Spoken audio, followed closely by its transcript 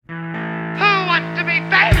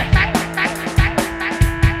Who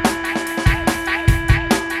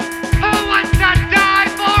wants to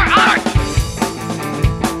die for art?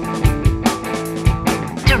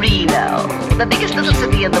 Torino, the biggest little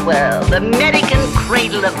city in the world, American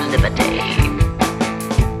cradle of liberty.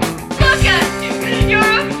 Look at you! You're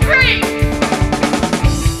a freak!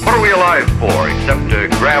 What are we alive for except to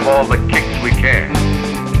grab all the kicks we can?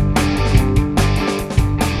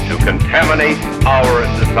 To contaminate our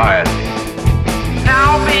society.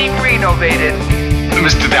 Now being renovated.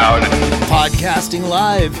 Mr. Dowd. Podcasting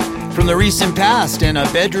live from the recent past in a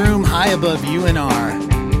bedroom high above UNR.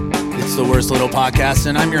 It's the Worst Little Podcast,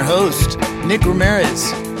 and I'm your host, Nick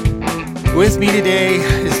Ramirez. With me today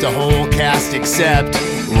is the whole cast except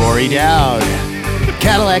Rory Dowd,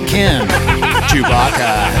 Cadillac Kim,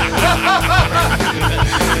 Chewbacca.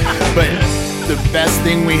 But the best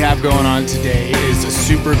thing we have going on today is a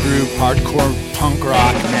super group hardcore punk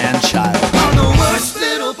rock man-child. On the Worst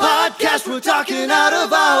Little Podcast, we're talking out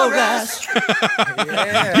of our ass.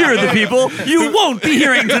 Here are the people you won't be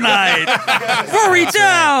hearing tonight. Rory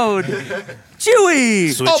Dowd,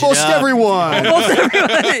 Chewy, Switch it up. everyone.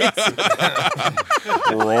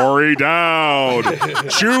 Rory Dowd,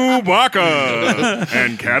 Chewbacca,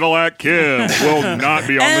 and Cadillac Kim will not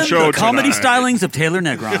be on and the show the comedy tonight. stylings of Taylor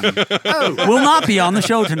Negron will not be on the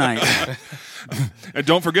show tonight. And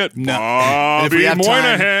don't forget, If Bobby we have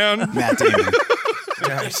time- Moynihan. Matt Damon.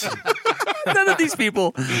 None of these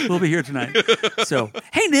people will be here tonight. So,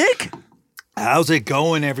 hey, Nick. How's it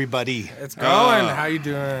going, everybody? It's going. How you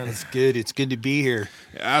doing? It's good. It's good to be here.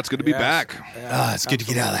 Yeah, it's good to be back. It's good to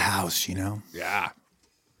get out of the house, you know? Yeah.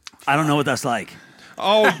 I don't know what that's like.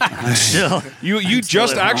 Oh, Still, you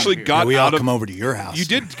just at home. actually got we all out of. come over to your house. You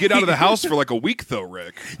did get out of the house for like a week, though,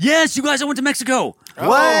 Rick. yes, you guys. I went to Mexico.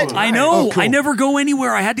 What? I know. Oh, cool. I never go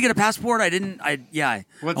anywhere. I had to get a passport. I didn't. I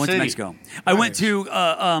What went city? to Mexico. I went to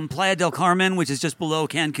Playa del Carmen, which is just below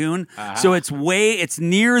Cancun. So it's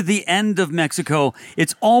near the end of Mexico.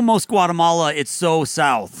 It's almost Guatemala. It's so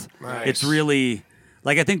south. Nice. It's really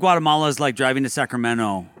like I think Guatemala is like driving to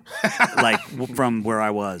Sacramento, like from where I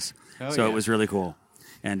was. So it was really cool,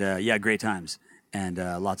 and great times. And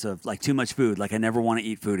lots of, like, too much food. Like, I never want to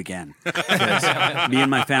eat food again. 'Cause me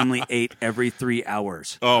and my family ate every 3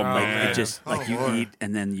 hours. Oh, Like, man. it just, like, you eat,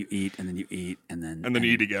 and then you eat, and then you eat, and then... And then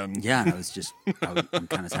eat again. Yeah, I was just, I'm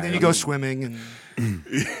kind of tired. Then you go swimming and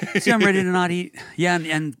See, I'm ready to not eat. Yeah,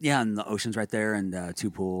 and the ocean's right there, and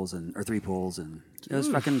 2 pools, or 3 pools, and it was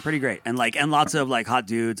fucking pretty great. And, like, and lots of, like, hot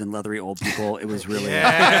dudes and leathery old people. It was really...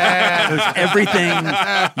 it was everything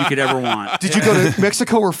you could ever want. did you go to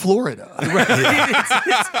Mexico or Florida?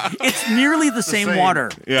 It's nearly the same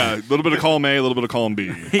water. Yeah, a little bit of column A, a little bit of column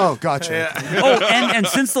B. Oh, gotcha. Oh, and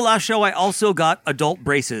since the last show, I also got adult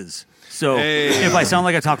braces. So if I sound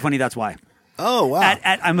like I talk funny, that's why. Oh, wow.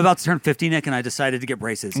 I'm about to turn 50, Nick, and I decided to get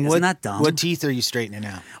braces. Isn't that dumb? What teeth are you straightening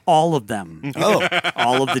out? All of them. Oh,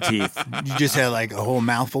 All of the teeth. you just had like a whole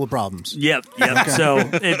mouthful of problems. Yep. So,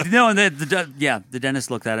 the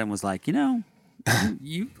dentist looked at it and was like, you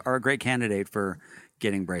are a great candidate for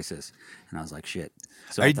getting braces. And I was like, shit.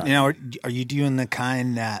 So Are I you, thought, are you doing the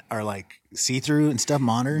kind that are like see-through and stuff,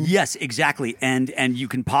 modern? yes, exactly. And you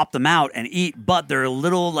can pop them out and eat, but they're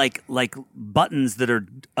little like buttons that are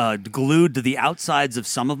glued to the outsides of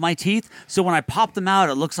some of my teeth. So when I pop them out,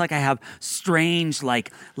 it looks like I have strange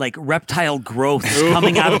like reptile growths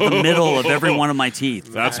coming out of the middle of every one of my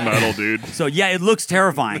teeth. That's metal, dude. So yeah, it looks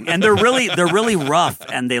terrifying, and they're really rough,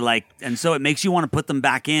 and and so it makes you want to put them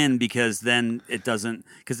back in because then it doesn't,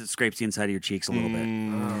 because it scrapes the inside of your cheeks a little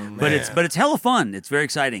bit. But it's hella fun. It's very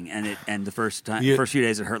exciting, and the first few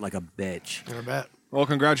days it hurt like a bitch. I bet. Well,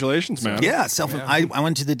 congratulations, man. Yeah, I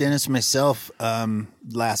went to the dentist myself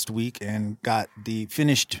last week and got the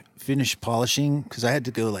finished polishing because I had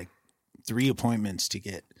to go like 3 appointments to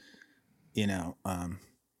get it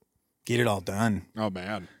all done. Oh,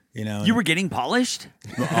 man. You were getting polished?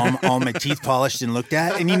 all my teeth polished and looked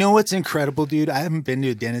at. And you know what's incredible, dude? I haven't been to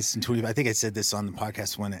a dentist in 20. I think I said this on the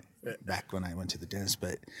podcast back when I went to the dentist,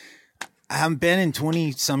 but I haven't been in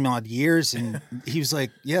 20 some odd years. And he was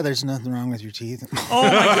like, "Yeah, there's nothing wrong with your teeth." Oh my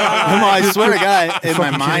god! No, I swear to God, in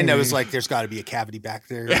my mind, I was like, "There's got to be a cavity back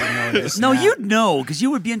there." No, you'd know because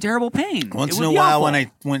you would be in terrible pain. Once It in would a be while,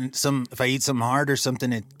 awful. if I eat something hard or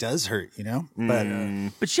something, it does hurt,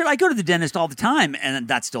 But shit, I go to the dentist all the time, and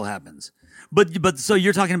that still happens. But so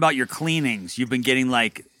you're talking about your cleanings? You've been getting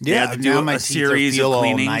like they had to do now my a teeth series feel of all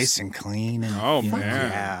cleanings. nice and clean. And, Oh,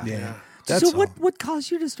 man. yeah. So what caused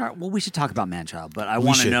you to start? Well, we should talk about Man-Child, but I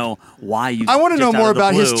want to should. know why you. I want to know just out more of the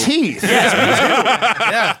about his blue- teeth. Yes,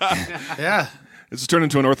 Yeah. This has turned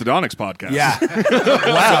into an orthodontics podcast. Yeah.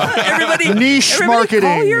 Everybody, Niche everybody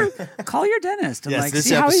marketing. Call your dentist. And Yes, like, this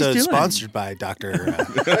see how he's episode is doing. sponsored by Dr.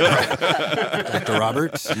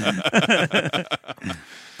 Roberts.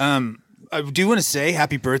 I do want to say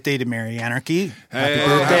happy birthday to Mary Anarchy. Happy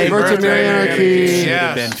Happy birthday, Mary Anarchy. Should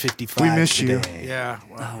have Yes. been 55 We miss you. today. Yeah.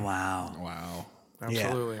 Wow. Oh wow. Wow.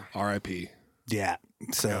 Absolutely. R.I.P. Yeah.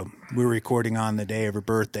 So we're recording on the day of her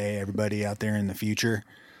birthday, everybody out there in the future.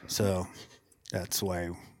 So that's why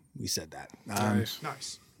we said that. Nice.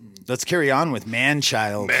 Let's carry on with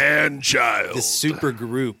Man-Child. Man-child. This super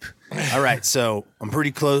group. All right, so I'm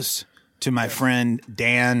pretty close to my friend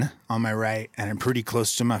Dan on my right, and I'm pretty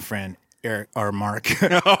close to my friend Eric or Mark.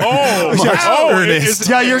 Ernest.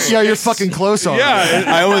 You're fucking close on it. Yeah.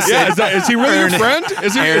 I almost said Is he really your friend?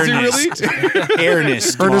 Is he really?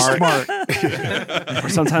 Ernest Mark. Or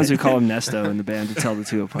sometimes we call him Nesto in the band to tell the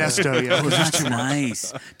two apart. Nesto, yeah. That's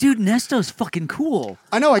nice, dude. Nesto's fucking cool.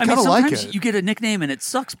 I know, I kinda like sometimes it. You get a nickname and it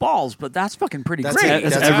sucks balls, but that's fucking pretty That's great. it.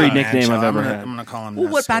 That's That's every it. nickname I've ever I'm had. gonna call him. Well,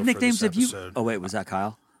 what Nesto bad for nicknames this have you? episode. Oh wait, was that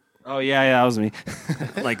Kyle? Oh yeah, that was me.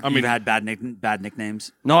 Like you've had bad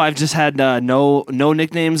nicknames. No, I've just had no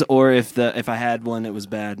nicknames, or if I had one, it was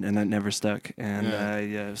bad and that never stuck, and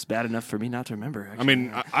it was bad enough for me not to remember. I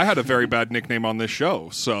mean, I had a very bad nickname on this show,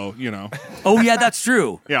 so you know. Oh yeah, that's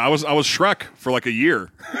true. Yeah, I was Shrek for like a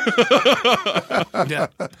year. Yeah.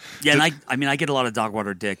 Yeah, and I get a lot of dog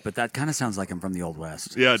water dick, but that kind of sounds like I'm from the Old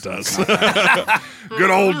West. Yeah, it does.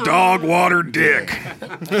 Good old dog water dick.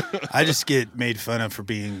 I just get made fun of for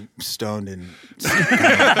being stoned and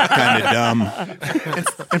kind of dumb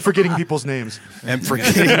And forgetting people's names. and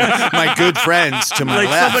forgetting my good friends to my Like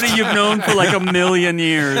left. somebody you've known for like a million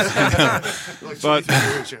years. But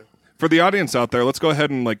for the audience out there, let's go ahead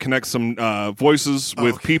and like connect some voices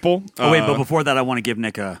with people. Oh wait, but before that, I want to give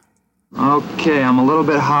Nick a. Okay, I'm a little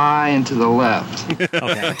bit high and to the left. Okay,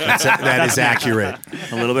 that is accurate.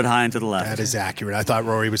 a little bit high and to the left. That is accurate. I thought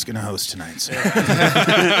Rory was going to host tonight. So.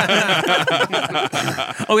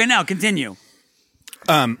 Okay, now continue.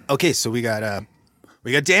 Okay, so we got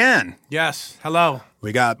Dan. Yes. Hello.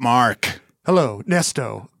 We got Mark. Hello.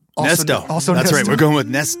 Nesto. Nesto. Also That's Nesto. right. We're going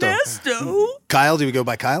with Nesto. Nesto. Kyle, do we go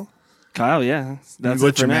by Kyle? Kyle, yeah, that's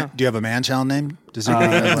What's it for your now. do you have a man-child name? Does he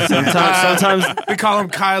Sometimes We call them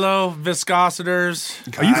Kylo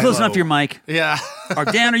Viscositors. Are you close enough to your mic? Yeah, Or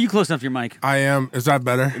Dan, are you close enough to your mic? I am. Is that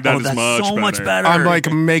better? That is that's much so much better. I'm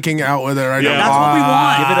like making out with it right Yeah. now. That's what we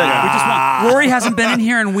want. Give it a- We just want. Rory hasn't been in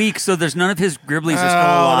here in weeks, so there's none of his gribblies are still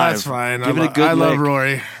alive. That's fine. Give it a good I love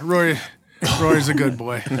lick. Rory. Rory's a good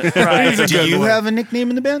boy. Right. He's a Do good you boy. have a nickname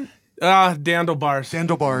in the band? Dandlebars.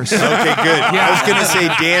 Handlebars. Okay, good. I was going to say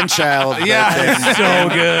Dan Child. but Yeah. then So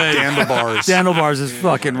good. Dandlebars. Handlebars is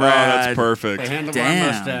fucking Oh, rad. that's perfect. Damn.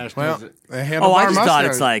 Well, a handlebar Oh, I just thought mustache.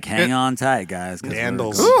 it's like, hang on tight, guys. 'cause we're-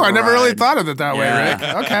 Dandles. Ooh, I never really Ride. thought of it that way,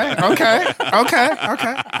 Yeah. Rick. Okay.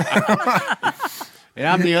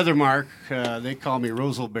 Yeah, I'm the other Mark. They call me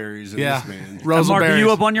Roselberries in Yeah. this band. Mark, are Roselberries.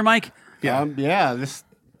 you up on your mic? Yeah, this.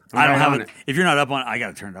 I don't right have on it. If you're not up on it, I got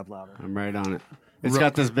to turn it up louder. I'm right on it. It's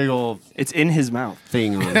got this big old it's in his mouth.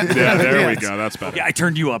 thing on it. Yeah, there we go. That's better. Yeah, I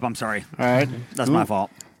turned you up. I'm sorry. All right. That's my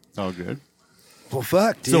fault. It's all good. Well,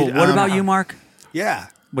 fuck, dude. So, what about you, Mark? Yeah.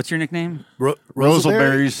 What's your nickname?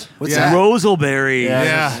 Roselberries. What's Yeah. that? Roselberry.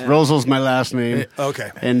 Yeah. Rosel's my last name.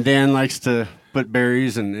 Okay. And Dan likes to put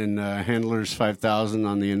berries and Handlers 5000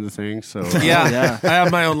 on the end of things. So Yeah. I have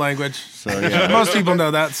my own language. So yeah. Most people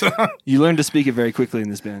know that. So You learn to speak it very quickly in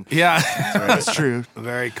this band. yeah. That's true.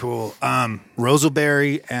 Very cool.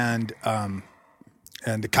 Roselberry and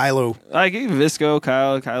the Kylo. I give Visco,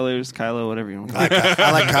 Kylo, whatever you want.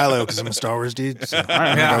 I like Kylo because I'm a Star Wars dude. So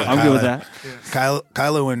I'm good with that.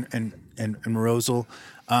 Kylo and Rosel.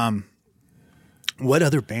 What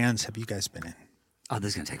other bands have you guys been in? Oh,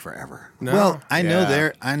 this is gonna take forever. Well,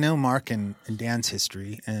 I know Mark and Dan's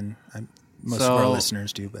history, and most of our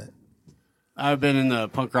listeners do. But I've been in the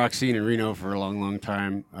punk rock scene in Reno for a long, long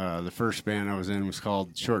time. The first band I was in was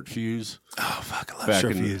called Short Fuse. oh fuck, I love Back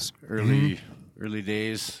Short in Fuse. early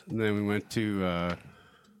days. And then we went to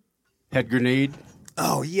Head Grenade.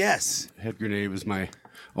 Oh yes, Head Grenade was my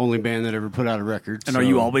only band that ever put out a record. And are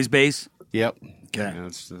you always bass? Yep. Okay. Yeah,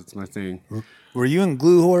 that's my thing. were you in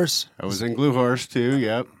Glue Horse? I was in Glue Horse too.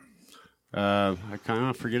 Yep. I kind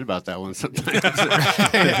of forget about that one sometimes.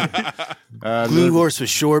 Glue Horse was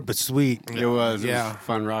short but sweet. It was. It Yeah. was a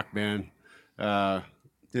fun rock band.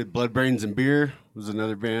 Did Blood, Brains, and Beer was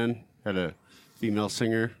another band. Had a female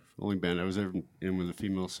singer. Only band I was ever in with a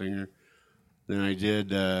female singer. Then I did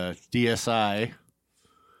DSI,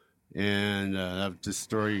 and that was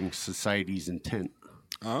Destroying Society's Intent.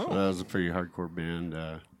 Oh. So that was a pretty hardcore band.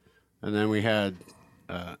 And then we had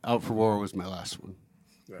Out for War was my last one.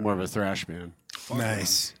 More of a thrash band.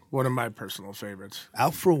 Nice. One of my personal favorites.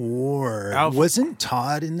 Out for War. Wasn't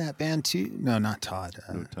Todd in that band too? No, not Todd.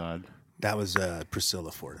 No, Todd. That was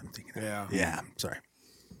Priscilla Ford, I'm thinking of. Yeah. Yeah, sorry.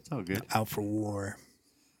 Oh, good. Out for War.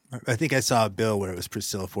 I think I saw a bill where it was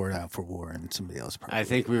Priscilla Ford, Out for War, and somebody else probably. I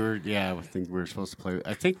think we were supposed to play.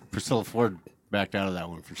 I think Priscilla Ford backed out of that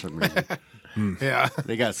one for some reason. Yeah.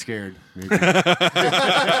 They got scared. Maybe.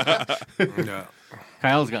 Yeah.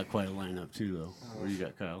 Kyle's got quite a lineup too, though. Where you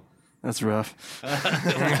got, Kyle? That's rough.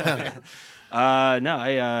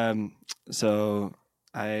 So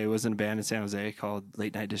I was in a band in San Jose called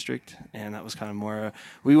Late Night District, and that was kind of more.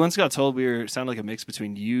 We once got told we sounded like a mix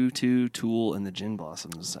between U2, Tool, and the Gin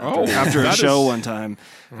Blossoms. After a show one time,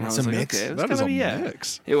 and That's a mix. Okay, it was That is a kinda-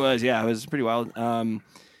 mix. It was, yeah. It was pretty wild.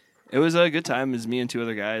 It was a good time. It was me and two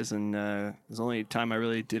other guys, and it was the only time I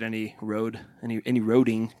really did any roading.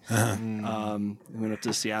 We went up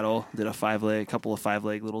to Seattle, did a couple of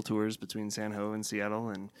 5-leg little tours between San Jose and Seattle,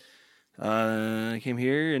 and I came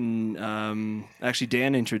here. And actually,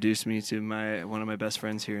 Dan introduced me to one of my best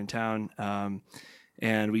friends here in town,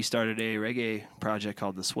 and we started a reggae project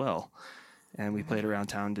called The Swell, and we played around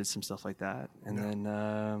town, did some stuff like that, and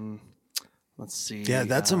then. Let's see. Yeah,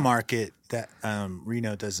 that's a market that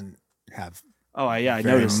Reno doesn't have. I very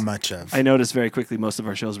noticed much of. I noticed very quickly most of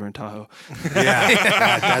our shows were in Tahoe.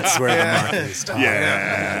 That's where the market is. Tahoe.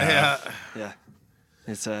 Yeah.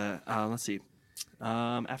 It's let's see.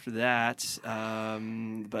 After that,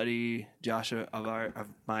 buddy Joshua of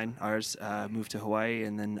ours moved to Hawaii,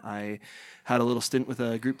 and then I had a little stint with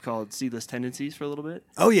a group called Seedless Tendencies for a little bit.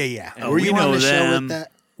 Oh yeah. And Were you on the show them. with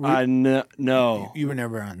that? No. You were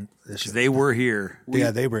never on the show. They were here.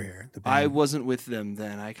 They were here. The I band. wasn't with them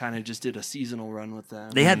then. I kind of just did a seasonal run with them.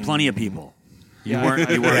 They had plenty of people. You Yeah. weren't.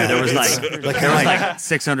 Yeah, There was it's like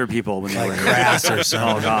 600 people when they were here. Grass or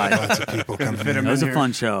something. Oh God. Lots of people coming in. It was a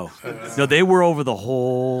fun show. No, they were over the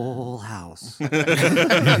whole house.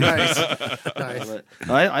 Nice. But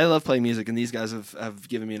I love playing music, and these guys have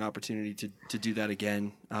given me an opportunity to do that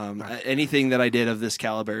again. Anything that I did of this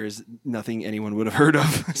caliber is nothing anyone would have heard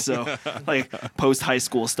of. So, like post high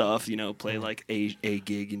school stuff, play like a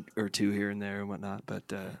gig or two here and there and whatnot.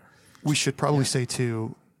 But We should probably say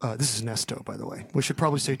too. This is Nesto, by the way. We should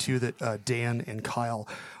probably say too that Dan and Kyle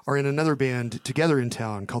are in another band together in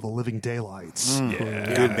town called the Living Daylights.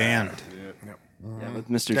 Good band. with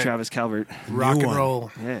Mr. Travis Calvert, Rock and one.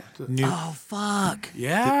 roll. yeah. Oh fuck!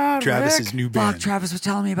 Yeah, Travis's Rick. new Fuck! band. Travis was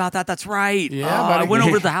telling me about that. That's right. Yeah, I buddy. went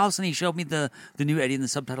over to the house and he showed me the new Eddie and the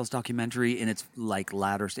Subtitles documentary, and it's like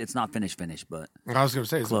latter. It's not finished, but I was going to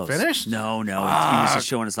say, is close. it finished? No. He was just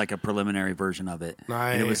showing us like a preliminary version of it.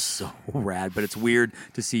 And it was Nice. so rad, but it's weird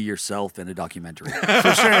to see yourself in a documentary.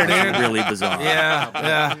 For sure, dude. It's really bizarre.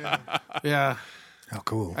 Yeah. How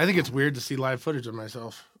cool. I think it's weird to see live footage of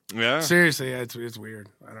myself. Yeah. Seriously, it's weird.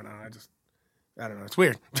 I don't know. I don't know. It's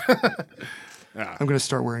weird. I'm going to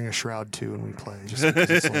start wearing a shroud too when we play. Just 'cause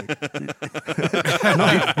it's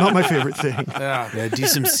like not my favorite thing. Yeah, do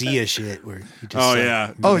some Sia shit where you just Oh, yeah.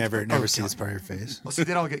 you Oh, never oh, see God. this part of your face. Well, see,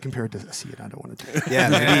 then I'll get compared to see it. I don't want to do it. Yeah,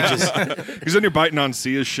 maybe you just Because then you're biting on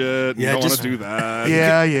Sia shit. Yeah, you don't want just- to do that.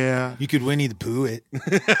 Yeah. you could Winnie the Pooh it.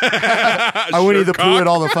 I Winnie the Pooh it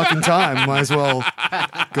all the fucking time. Might as well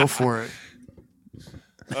go for it.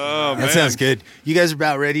 Oh, man. That sounds good. You guys are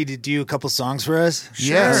about ready to do a couple songs for us?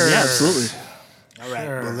 Yes. Yeah, absolutely. All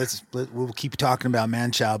right. Well, we'll keep talking about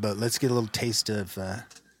Man-Child, but let's get a little taste of what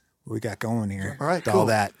we got going here. All right, With all cool.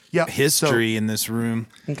 that Yeah, history in this room.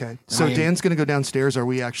 Okay. So Dan's going to go downstairs. Are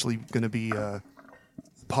we actually going to be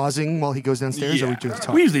pausing while he goes downstairs? Or are we just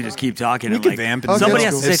talking? We usually just keep talking. We and, can like, vamp and somebody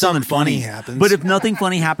stuff. has to If say something something funny funny happens. But if nothing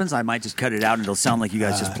funny happens, I might just cut it out and it'll sound like you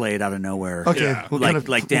guys just play it out of nowhere. Okay. Yeah. We'll like kind of-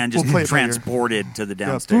 like Dan we'll just play it by ear. transported to the Yeah,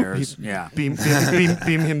 downstairs. boop, Yeah. Beam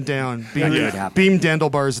him down. Beam, could happen. beam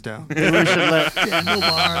Dandlebars down. We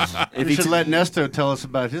should let Nesto tell us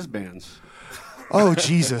about his bands. Oh,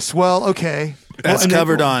 Jesus. Well, okay. That's and then-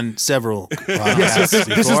 covered on several podcasts Yes,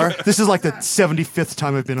 before. this is like the 75th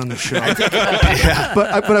time I've been on the show.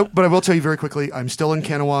 But I will tell you very quickly, I'm still in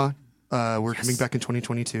Kanawha. We're coming back in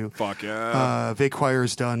 2022. Fuck yeah. Vacay Choir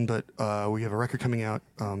is done, but we have a record coming out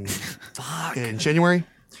in January.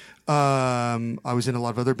 I was in a lot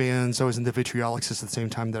of other bands. I was in the Vitriolix at the same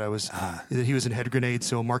time that that he was in Head Grenade.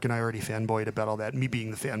 So Mark and I already fanboyed about all that. Me being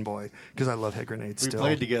the fanboy because I love Head Grenade We still.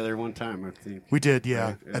 played together one time, I think. We did, yeah,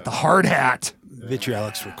 Right, yeah. at the Hard Hat.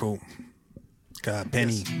 Vitriolix were cool.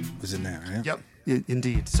 Penny was in that, right? Yep,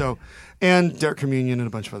 indeed. So, and Dark Communion and a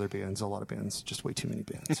bunch of other bands. A lot of bands. Just way too many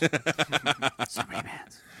bands. So many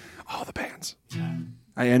bands. All the bands.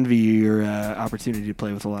 I envy your opportunity to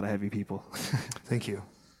play with a lot of heavy people. Thank you.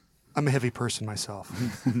 I'm a heavy person myself,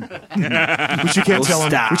 which you can't tell.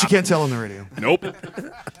 Which you can't tell on the radio. Nope.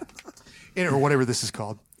 Or whatever this is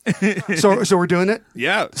called. So we're doing it.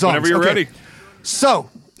 Yeah. Songs. Whenever you're Okay. ready. So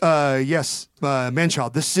yes,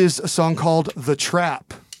 Manchild. This is a song called "The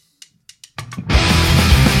Trap."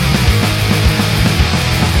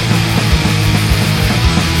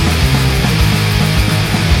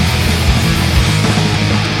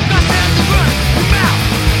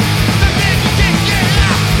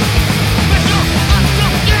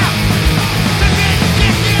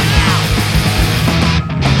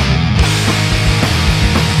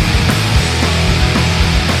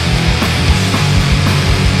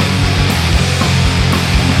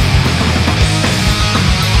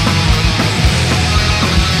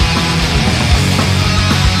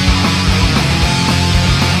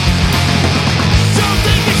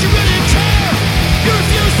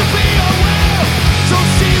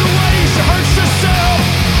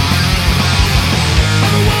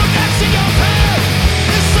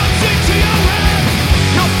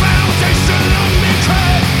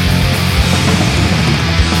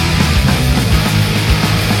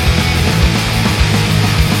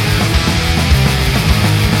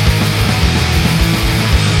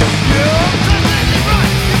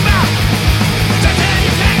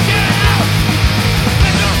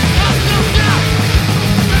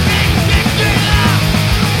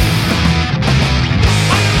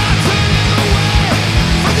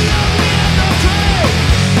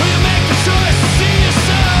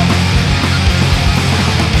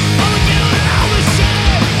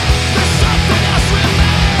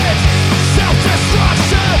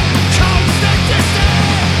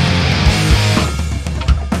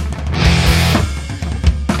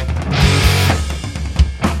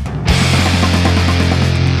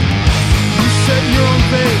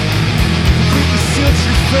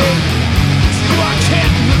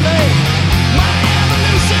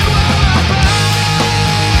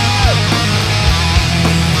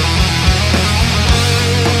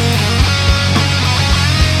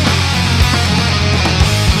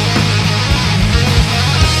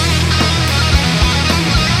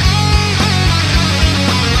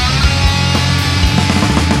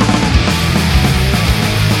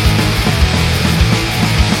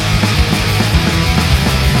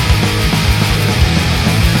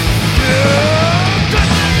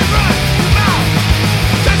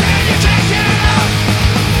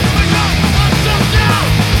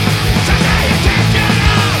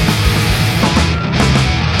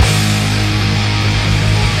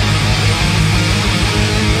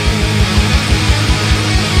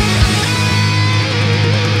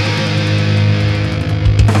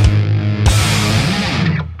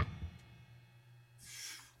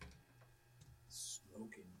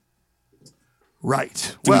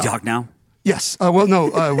 Right. Do we talk now? Yes. Well, no,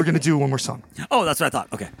 we're going to do one more song. Oh, that's what I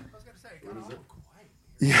thought. Okay.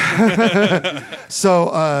 Yeah.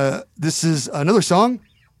 So this is another song.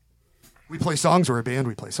 We play songs. We're a band.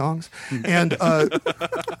 We play songs. And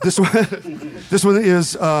this one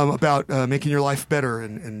is about making your life better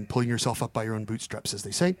and pulling yourself up by your own bootstraps, as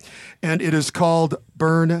they say. And it is called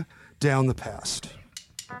 "Burn Down the Past."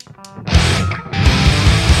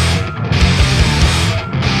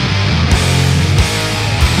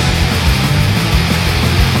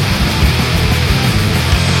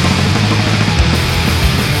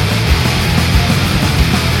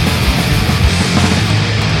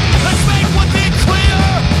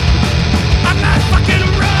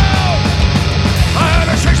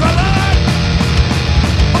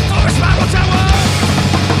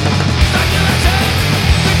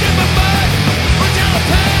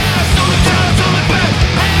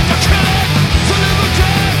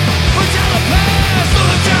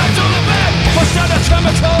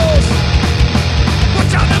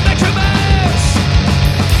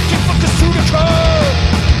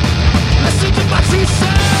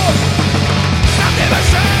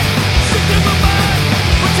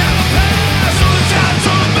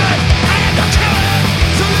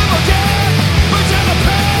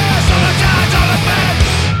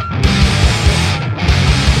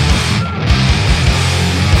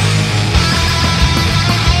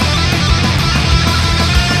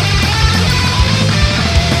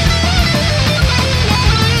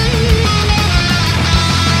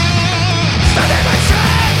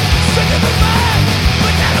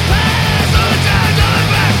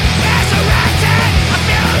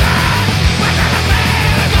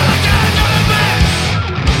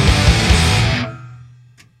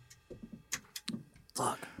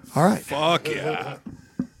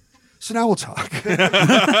 So now we'll talk. Okay,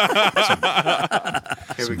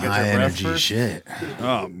 we get High your breath energy first? shit.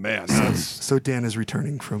 Oh man, So Dan is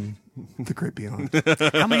returning from the great beyond.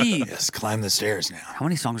 How many? Yes, climb the stairs now. How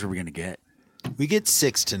many songs are we gonna get? We get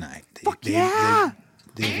 6 tonight.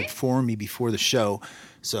 They informed me before the show,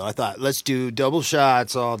 so I thought let's do double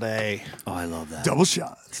shots all day. Oh, I love that. Double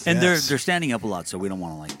shots. And Yes. they're standing up a lot, so we don't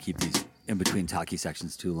want to like keep these in between talkie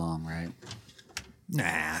sections too long, right?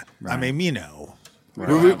 Nah, Right. I mean, you know,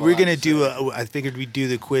 we're gonna do. I figured we'd do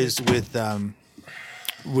the quiz with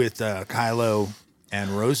Kylo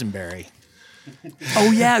and Rosenberry.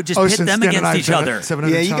 Oh yeah, just pit since them Dan and I against have each done it other.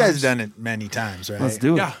 700 Yeah, you guys times. have done it many times, right? Let's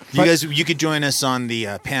do it. Yeah. You guys, you could join us on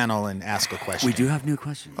the panel and ask a question. We do have new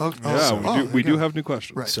questions. yeah, we do have new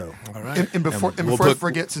questions. Right. So, And before we'll I book-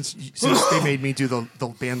 forget, since they made me do the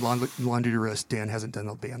band laundry list, Dan hasn't done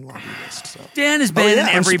the band laundry list. So Dan has been in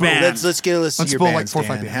every Unspool. band. let's get a list of your Unspool like bands. 4 or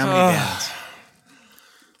 5 Dan. bands.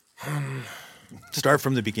 How many bands? Start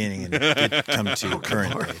from the beginning and come to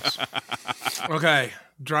current days. Okay.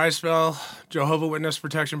 Dry spell, Jehovah Witness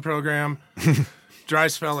Protection Program. Dry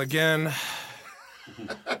spell again.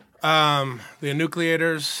 The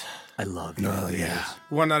Enucleators. I love you. Oh yeah.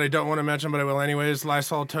 One that I don't want to mention, but I will anyways.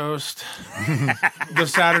 Lysol Toast. The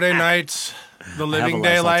Saturday Nights. The Living Lysol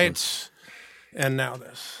Daylights. And now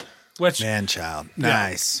this. Which, Man child.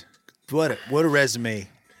 Nice. What a resume.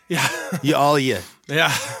 yeah. All you.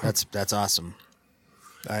 Yeah. That's awesome.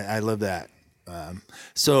 I love that.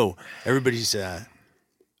 So everybody's of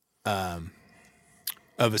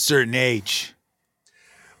a certain age.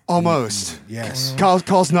 almost. Yes.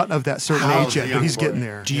 Carl's not of that certain Carl's age yet, a but young he's boy. getting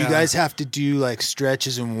there. Do you guys have to do like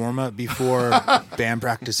stretches and warm up before band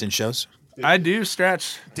practice and shows? I do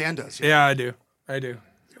stretch. Dan does. Yeah, I do. Yeah.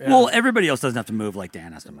 Well, everybody else doesn't have to move like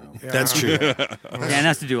Dan has to move. That's true. Dan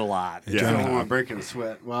has to do a lot. I don't want to break in a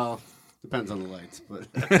sweat. Well, depends on the lights, but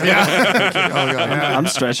I'm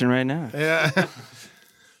stretching right now. Yeah.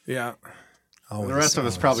 Yeah. the rest of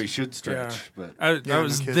us probably should stretch. Yeah. But I no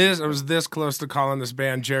was kidding. I was this close to calling this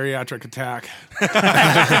band Geriatric Attack. Oh,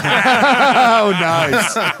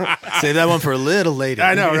 nice. Save that one for a little later.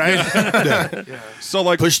 I know, right? So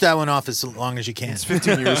like, Push that one off as long as you can. It's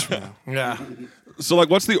 15 years from now. Yeah.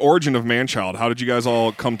 what's the origin of Manchild? How did you guys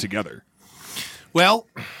all come together? Well,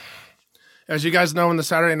 as you guys know, when the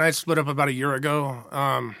Saturday Night split up about a year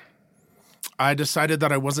ago, I decided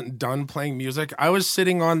that I wasn't done playing music. I was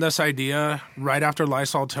sitting on this idea right after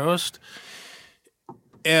Lysol Toast.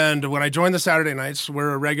 And when I joined the Saturday Nights,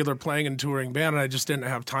 we're a regular playing and touring band, and I just didn't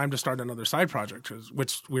have time to start another side project,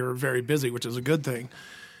 which we were very busy, which is a good thing.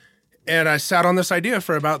 And I sat on this idea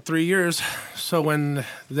for about 3 years. So when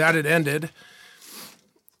that had ended,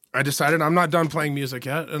 I decided I'm not done playing music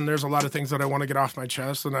yet, and there's a lot of things that I want to get off my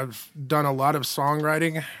chest, and I've done a lot of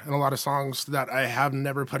songwriting and a lot of songs that I have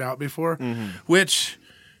never put out before, which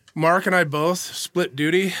Mark and I both split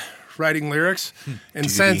duty writing lyrics,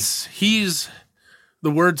 and since he's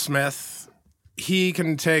the wordsmith, he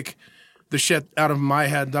can take the shit out of my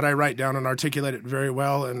head that I write down and articulate it very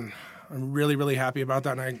well, and I'm really, really happy about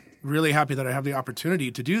that, and I'm really happy that I have the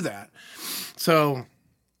opportunity to do that. So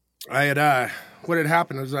I had what had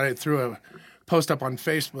happened was I threw a post up on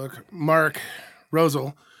Facebook. Mark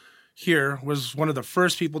Rosel here was one of the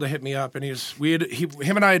first people to hit me up, and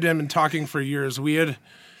him and I had been talking for years.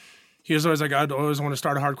 He was always like, I'd always want to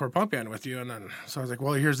start a hardcore punk band with you, and then so I was like,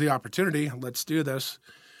 well, here's the opportunity, let's do this.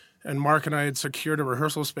 And Mark and I had secured a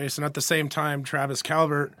rehearsal space, and at the same time, Travis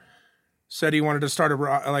Calvert said he wanted to start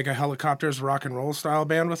a Helicopters rock and roll style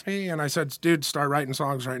band with me. And I said, dude, start writing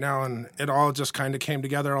songs right now. And it all just kind of came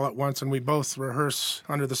together all at once. And we both rehearse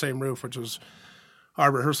under the same roof, which was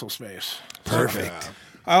our rehearsal space. Perfect.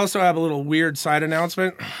 I also have a little weird side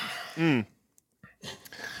announcement. The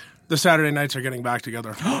Saturday Nights are getting back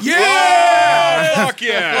together. Yeah! Fuck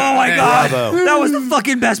yeah! Oh my god, Bravo. that was the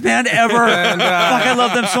fucking best band ever. Fuck, I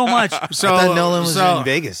love them so much. So I thought Nolan was in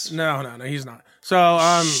Vegas. No, he's not.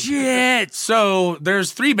 So Shit. So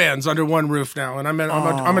there's 3 bands under one roof now, and I'm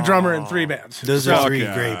a drummer in 3 bands. Those are 3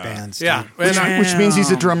 yeah. great bands. Yeah, dude. Which means he's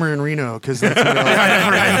a drummer in Reno, because that's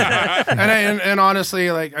and honestly,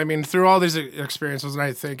 like, I mean, through all these experiences, and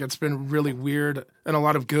I think it's been really weird and a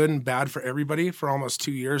lot of good and bad for everybody for almost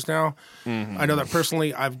 2 years now. I know that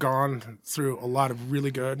personally, I've gone through a lot of really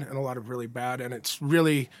good and a lot of really bad, and it's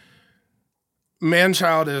really,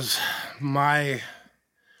 Manchild is my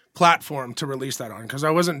platform to release that on, because I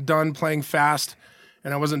wasn't done playing fast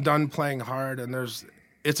and I wasn't done playing hard, and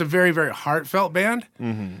it's a very, very heartfelt band.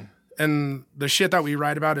 And the shit that we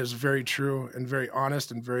write about is very true and very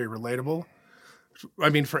honest and very relatable. I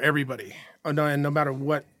mean, for everybody, and no matter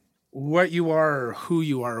what you are or who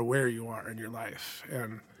you are or where you are in your life.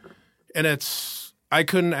 And And I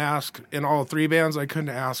couldn't ask, in all 3 bands, I couldn't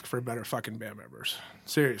ask for better fucking band members.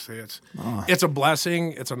 Seriously, it's a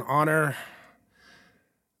blessing. It's an honor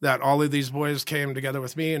that all of these boys came together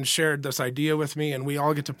with me and shared this idea with me, and we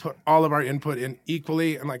all get to put all of our input in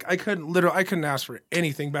equally. And like, I couldn't ask for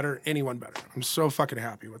anything better, anyone better. I'm so fucking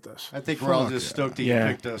happy with this. I think we're all just stoked that you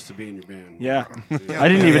picked us to be in your band. Yeah, I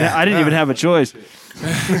didn't even have a choice. he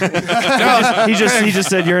just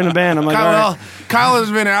said you're in a band. I'm like, all right. Kyle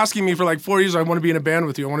has been asking me for like 4 years. I want to be in a band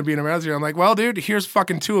with you. I want to be in a band with you. I'm like, well, dude, here's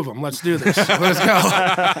fucking 2 of them. Let's do this. Let's go.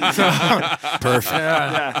 Perfect.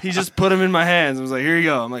 Yeah. He just put them in my hands. I was like, here you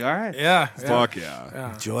go. I'm like, all right. Yeah. Fuck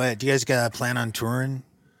yeah. Enjoy it. Do you guys got a plan on touring?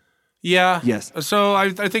 Yeah. Yes. So I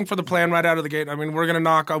think for the plan right out of the gate, I mean, we're going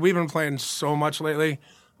to we've been playing so much lately.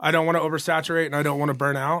 I don't want to oversaturate and I don't want to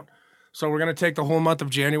burn out. So we're going to take the whole month of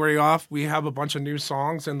January off. We have a bunch of new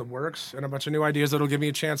songs in the works and a bunch of new ideas that'll give me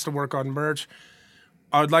a chance to work on merch.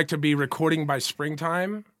 I would like to be recording by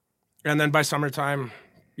springtime, and then by summertime,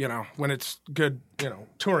 when it's good,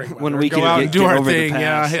 touring. When we go can out and do our over the thing.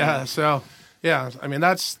 pass, Yeah. So, yeah, I mean,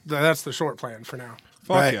 that's the short plan for now.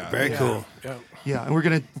 Fuck yeah. Very cool. Yeah. Yeah, and we're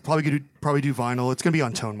gonna probably do vinyl. It's gonna be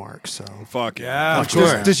on Tone Mark. So fuck yeah. Of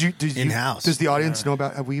course. Does In-house. Does the audience know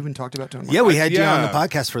about? Have we even talked about Tone Mark? Yeah, we had you on the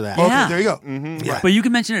podcast for that. Okay, Yeah. there you go. Mm-hmm. Yeah. But you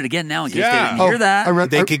can mention it again now in case they didn't Oh, hear that. I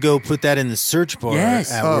They could go put that in the search bar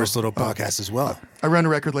Yes. at Worst Little Podcast as well. I run a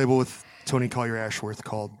record label with Tony Collier Ashworth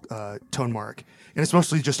called Tone Mark, and it's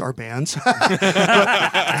mostly just our bands,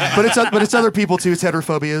 but it's other people too. It's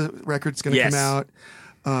Heterophobia record's going to come out.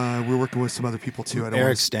 We're working with some other people too.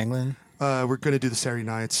 Eric Stanglin. We're going to do the Saturday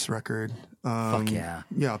Nights record. Fuck yeah.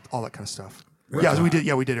 Yeah, all that kind of stuff. Yeah, so we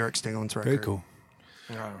did Eric Stanglin's record. Very cool.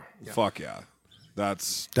 Fuck yeah.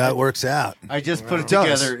 That works out. I just put it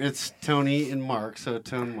together. It's Tony and Mark, so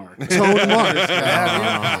Tone Mark. Tone Mark.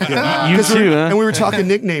 You too, huh? And we were talking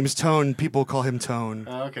nicknames. Tone, people call him Tone.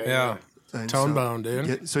 Okay. Yeah. And Tone Bone, dude.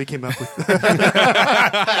 Yeah, so he came up with.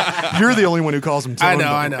 You're the only one who calls him Tone.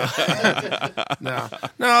 I know.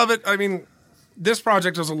 No, but I mean, this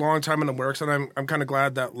project is a long time in the works, and I'm kind of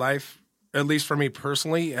glad that life, at least for me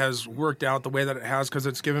personally, has worked out the way that it has, because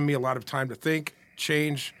it's given me a lot of time to think,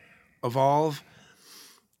 change, evolve.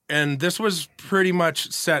 And this was pretty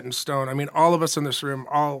much set in stone. I mean, all of us in this room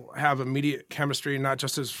all have immediate chemistry, not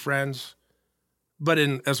just as friends, but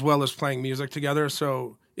as well as playing music together.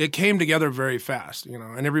 So it came together very fast,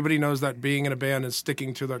 and everybody knows that being in a band and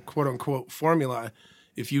sticking to the quote unquote formula,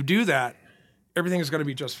 if you do that, everything is going to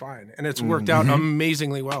be just fine. And it's worked out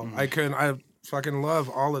amazingly well. I fucking love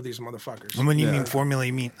all of these motherfuckers. And when you mean formula,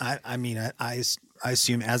 you mean, I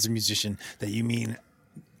assume as a musician that you mean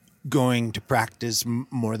going to practice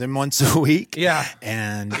more than once a week. Yeah.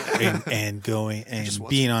 And going and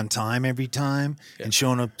being on time every time and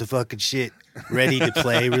showing up to fucking shit ready to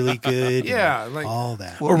play really good. Yeah. Like all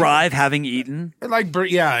that. Arrive having eaten.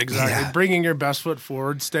 Exactly. Yeah. Bringing your best foot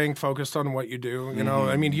forward, staying focused on what you do.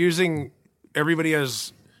 I mean, using everybody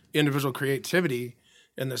as individual creativity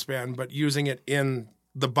in this band, but using it in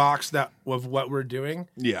the box of what we're doing.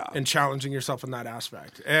 Yeah. And challenging yourself in that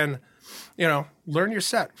aspect. And, learn your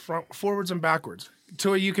set forwards and backwards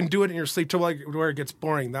till you can do it in your sleep, till where it gets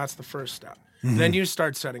boring. That's the first step. Mm-hmm. Then you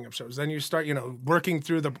start setting up shows. Then you start, working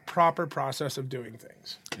through the proper process of doing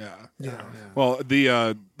things. Yeah. Well,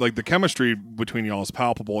 the chemistry between y'all is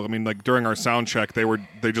palpable. I mean, like during our sound check,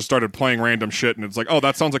 they just started playing random shit, and it's like, oh,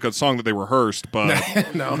 that sounds like a song that they rehearsed, but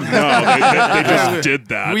no, they just did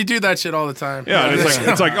that. We do that shit all the time. Yeah, and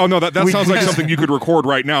it's like, oh no, that sounds like something you could record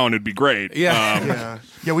right now, and it'd be great. Yeah,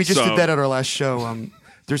 we just did that at our last show.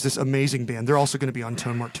 There's this amazing band. They're also going to be on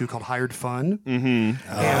Tone Mark 2 called Hired Fun. Mm-hmm.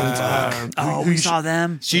 And we saw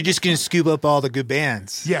them. So you're just going to scoop up all the good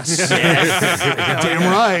bands. Yes. Damn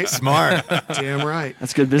right. Smart. Damn right.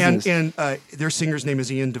 That's good business. And their singer's name is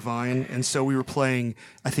Ian Devine, and so we were playing,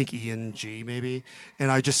 I think Ian G maybe, and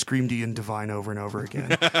I just screamed Ian Devine over and over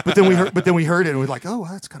again. But then we heard it, and we were like, oh,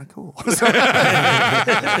 well, that's kind of cool.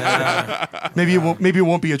 Maybe it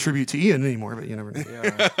won't be a tribute to Ian anymore, but you never know.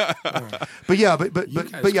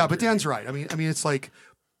 But Dan's right. I mean, it's like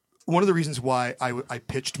one of the reasons why I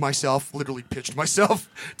literally pitched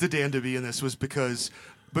myself to Dan to be in this was because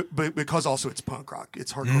also it's punk rock.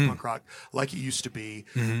 It's hardcore punk rock like it used to be,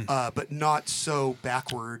 but not so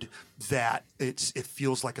backward that it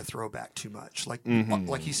feels like a throwback too much.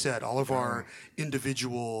 Like he said, all of our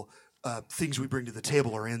individual things we bring to the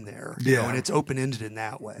table are in there, and it's open-ended in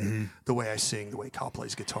that way. The way I sing, the way Kyle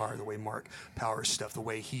plays guitar, the way Mark powers stuff, the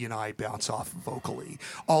way he and I bounce off vocally,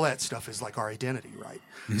 all that stuff is like our identity, right?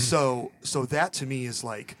 So that to me is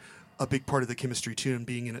like a big part of the chemistry too, and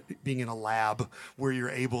being in a lab where you're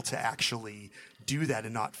able to actually do that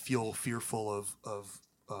and not feel fearful of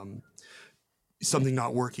something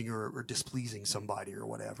not working or displeasing somebody or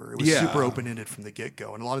whatever. It was super open-ended from the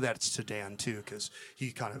get-go. And a lot of that's to Dan, too, because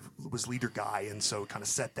he kind of was leader guy and so kind of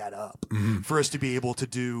set that up for us to be able to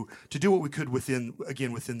do what we could within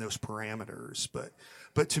those parameters.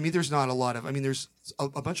 But to me, there's not a lot of, there's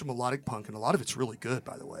a bunch of melodic punk, and a lot of it's really good,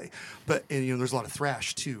 by the way. And there's a lot of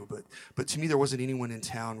thrash, too. But to me, there wasn't anyone in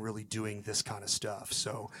town really doing this kind of stuff.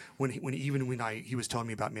 So when he was telling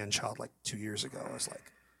me about Man-Child like 2 years ago, I was like,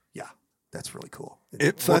 yeah. That's really cool.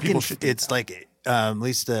 It's like at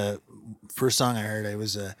least the first song I heard,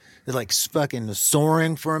 it's like fucking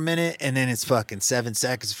soaring for a minute, and then it's fucking 7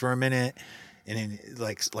 seconds for a minute, and then it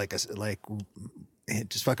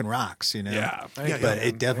just fucking rocks, Yeah. But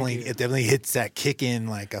it definitely hits that kick in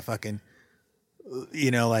like a fucking,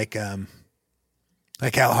 like how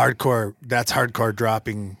hardcore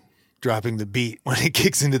dropping the beat when it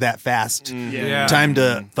kicks into that fast time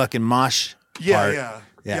to fucking mosh. part.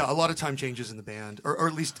 Yeah, a lot of time changes in the band, or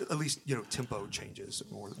at least tempo changes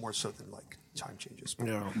more so than like time changes. But,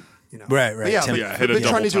 Right. But yeah, hit a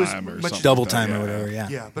trying to do time or much something. Double time or whatever. Yeah.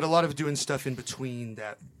 Yeah, but a lot of doing stuff in between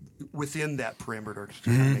that, within that perimeter to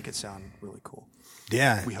kind of make it sound really cool.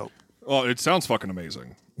 Yeah, we hope. Well, it sounds fucking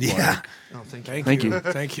amazing. Yeah. Oh, thank you,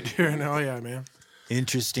 thank you, dear. Oh yeah, man.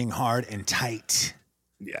 Interesting, hard, and tight.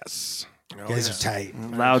 Yes. You guys are tight.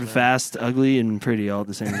 Loud, fast, ugly, and pretty all at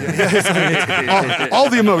the same time. all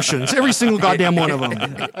the emotions, every single goddamn one of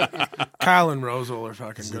them. Kyle and Rosal are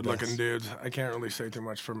fucking good-looking dudes. I can't really say too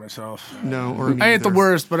much for myself. No, or me I ain't either. the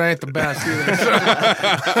worst, but I ain't the best either.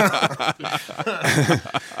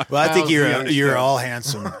 Well, I think you're all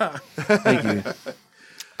handsome. Thank you.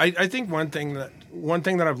 I think one thing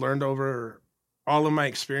that I've learned over all of my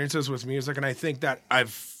experiences with music, and I think that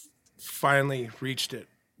I've finally reached it,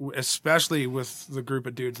 especially with the group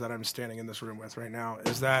of dudes that I'm standing in this room with right now,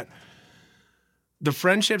 is that the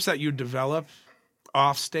friendships that you develop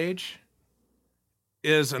off stage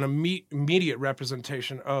is an immediate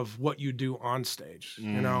representation of what you do on stage,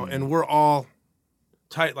 and we're all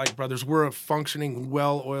tight like brothers. We're a functioning,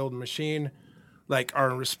 well-oiled machine. Like, our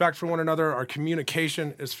respect for one another, our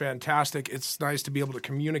communication is fantastic. It's nice to be able to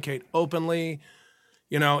communicate openly,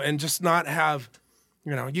 and just not have,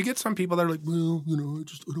 you get some people that are like, well, I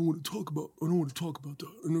don't want to talk about that.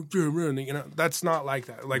 And, that's not like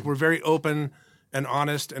that. Like, we're very open and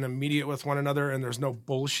honest and immediate with one another, and there's no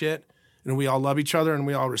bullshit, and we all love each other, and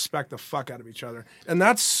we all respect the fuck out of each other. And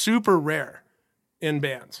that's super rare in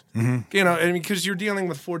bands, because you're dealing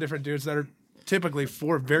with 4 different dudes that are typically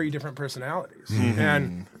 4 very different personalities.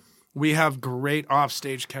 And we have great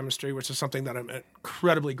offstage chemistry, which is something that I'm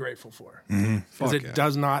incredibly grateful for, because it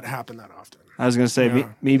does not happen that often. I was going to say,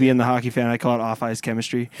 me being the hockey fan, I call it off-ice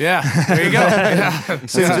chemistry. Yeah, there you go.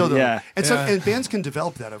 And bands can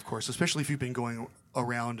develop that, of course, especially if you've been going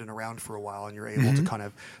around and around for a while and you're able to kind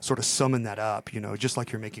of sort of summon that up, just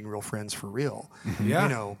like you're making real friends for real.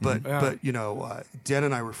 But Dan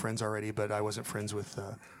and I were friends already, but I wasn't friends with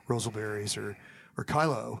Rosalberries or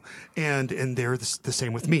Kylo, and they're the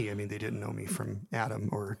same with me. I mean, they didn't know me from Adam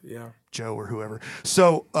or Joe or whoever.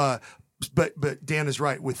 So, but Dan is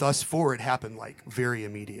right. With us 4, it happened like very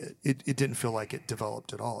immediate. It didn't feel like it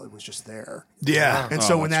developed at all. It was just there. Yeah. And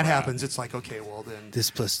so when that happens, it's like, okay, well then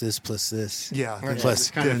this plus this plus this. Yeah. And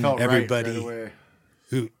plus then everybody right away.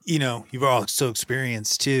 who, you're all so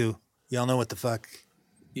experienced too. Y'all know what the fuck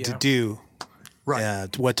to do.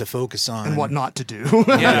 Right. What to focus on. And what not to do.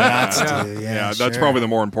 Yeah, that's probably the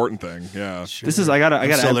more important thing. Yeah. Sure. This is I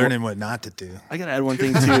gotta still learning what not to do. I gotta add one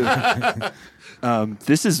thing too.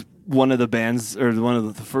 This is one of the bands, or one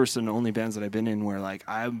of the first and only bands that I've been in where like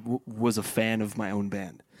I was a fan of my own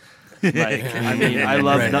band. Like, I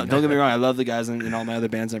love. Don't get me wrong, I love the guys in all my other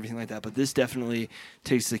bands and everything like that. But this definitely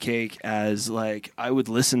takes the cake as like I would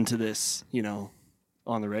listen to this,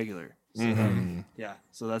 on the regular. So,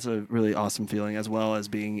 so that's a really awesome feeling, as well as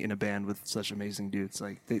being in a band with such amazing dudes.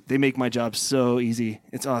 Like they make my job so easy.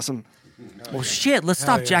 It's awesome. Well, shit, let's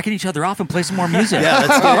stop jacking each other off and play some more music. Yeah,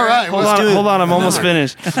 let's all right. Hold on, I'm almost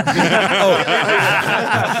finished. Look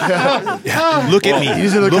at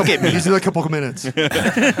me. These are a couple of minutes.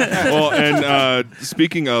 Well, and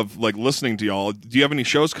speaking of like listening to y'all, do you have any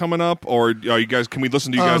shows coming up, or are you guys? Can we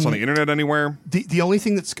listen to you guys on the internet anywhere? The only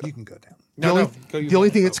thing that's You can go down. the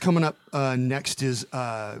only thing that's coming up next is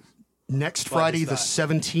next Friday the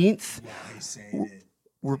 17th.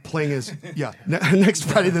 we're playing next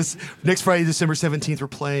Friday, December 17th, we're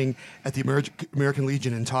playing at the American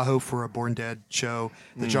Legion in Tahoe for a Born Dead show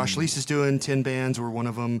that Josh Leese is doing. 10 bands, we're one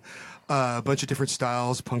of them. A bunch of different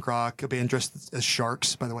styles, punk rock, a band dressed as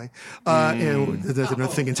sharks, by the way, and that's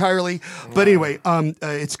another thing entirely. But anyway,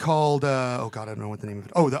 it's called I don't know what the name of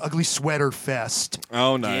it. Oh, the Ugly Sweater Fest.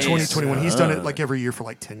 Oh, nice. 2021. He's done it like every year for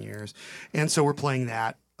like 10 years, and so we're playing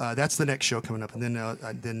that. That's the next show coming up, and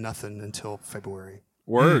then nothing until February.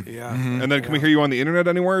 Word. Yeah. And then can we hear you on the internet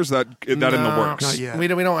anywhere? Is that in the works? Not yet. We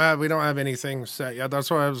don't have anything set yet.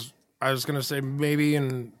 That's why I was gonna say maybe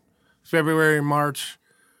in February, March,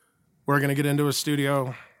 we're gonna get into a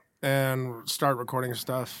studio and start recording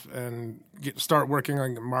stuff and start working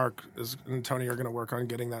on. Mark and Tony are gonna work on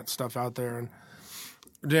getting that stuff out there. And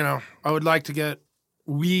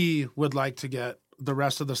we would like to get the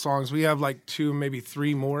rest of the songs. We have like 2, maybe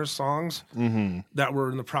 3 more songs that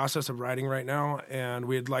we're in the process of writing right now, and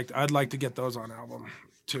I'd like to get those on album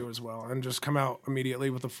too as well, and just come out immediately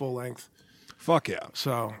with a full length. Fuck yeah.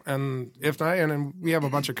 So, and if not, and then we have a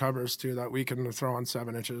bunch of covers too that we can throw on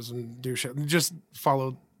 7 inches and do shit. Just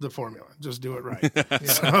follow the formula. Just do it right. But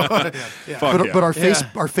our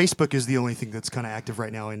Facebook is the only thing that's kind of active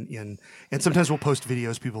right now, and sometimes we'll post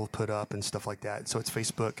videos people have put up and stuff like that. So it's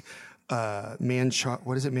Facebook.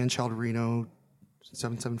 Manchild Reno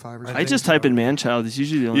 775 or something? I just type in Manchild. It's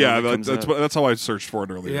usually the only one that comes up. That's how I searched for it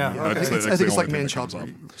earlier. Yeah. I think it's like Manchild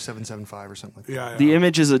 775 or something like that. Yeah. The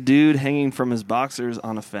image is a dude hanging from his boxers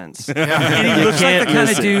on a fence. And he looks like the kind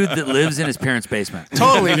of dude that lives in his parent's basement.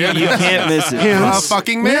 Totally, dude. You can't miss it.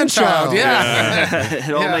 Fucking Manchild. Yeah.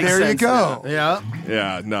 It all makes There you sense go. now. Yeah.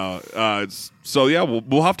 Yeah, no. So yeah,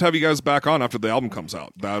 we'll have to have you guys back on after the album comes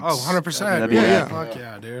out. That's 100%. That'd be Yeah. Fuck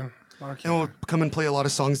yeah, dude. And we'll come and play a lot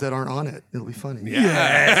of songs that aren't on it. It'll be funny. Yeah.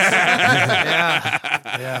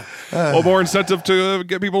 Well, more incentive to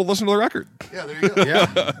get people to listen to the record. Yeah, there you go.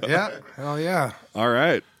 Yeah. Hell yeah. All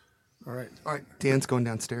right. All right. Dan's going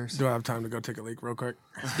downstairs. Do I have time to go take a leak real quick?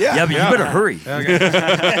 Yeah, but you better hurry.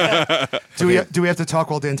 Do we have to talk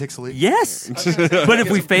while Dan takes a leak? Yes. But if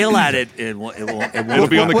we fail at it, it will It'll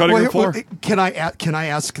be on the cutting room floor. Can I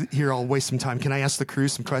ask here? I'll waste some time. Can I ask the crew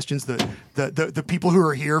some questions? The people who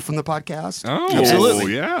are here from the podcast. Oh,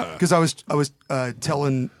 Absolutely. Yeah. Because I was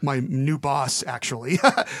telling my new boss actually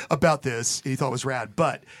about this. He thought it was rad.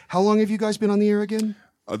 But how long have you guys been on the air again?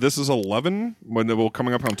 This is 11 when we're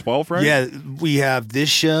coming up on 12, right? Yeah, we have this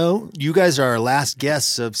show. You guys are our last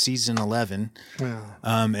guests of season 11. Yeah.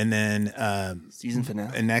 And then Season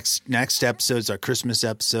finale. and next episode's our Christmas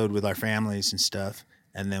episode with our families and stuff.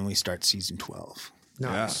 And then we start season 12.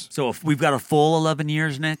 Nice. So if we've got a full 11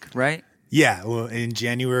 years, Nick, right? Yeah, well, in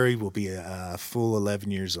January we'll be a full 11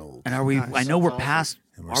 years old. And are we? I know we're past.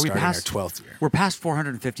 And we're Are we starting past our 12th year? We're past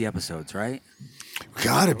 450 episodes, right?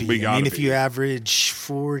 Gotta be. We I gotta mean, if be. you average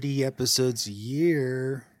 40 episodes a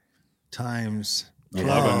year times 12.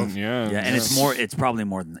 11, yeah. Yeah, and it's more. It's probably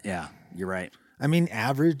more than. Yeah, you're right. I mean,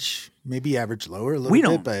 maybe average lower a little We bit,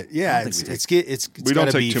 don't- but I yeah, don't think it's We don't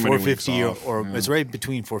gotta take be too many weeks 450 off. or Yeah. it's right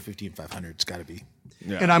between 450 and 500. It's got to be.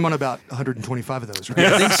 Yeah. And I'm on about 125 of those, right?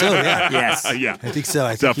 I think so. Yeah. Yes. Yeah. I think so.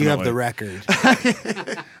 I think you have the record. I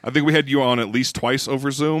think we had you on at least twice over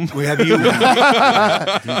Zoom. We have you.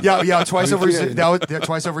 yeah, twice over Zoom.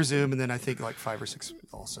 Twice over Zoom, and then I think like 5 or 6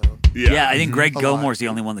 also. Yeah, I think Greg A lot. Gilmore's the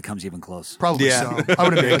only one that comes even close. Probably Yeah. so. I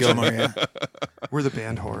would Greg imagine. Gilmore, yeah. We're the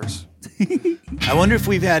band whores. I wonder if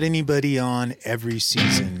we've had anybody on every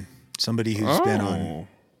season. Somebody who's been on.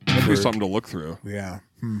 That'd be something to look through. Yeah.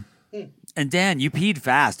 And Dan, you peed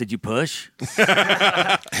fast. Did you push?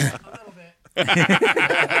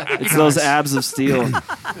 It's those abs of steel.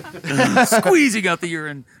 Squeezing out the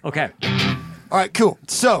urine. Okay. All right, cool.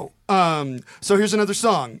 So here's another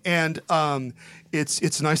song, and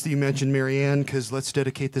it's nice that you mentioned Marianne because let's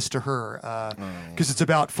dedicate this to her because it's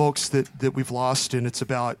about folks that we've lost, and it's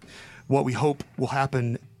about what we hope will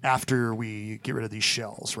happen after we get rid of these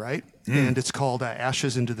shells, right? And it's called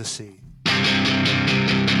Ashes into the Sea.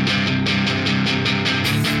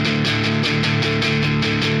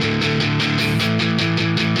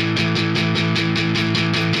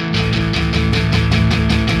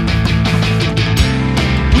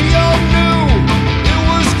 We all knew it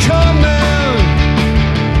was coming,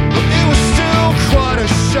 but it was still quite a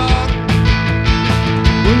shock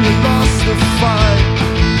when you lost the fight.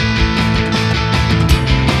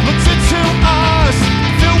 Looked into eyes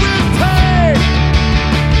filled with pain,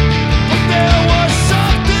 but there was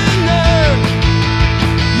something there.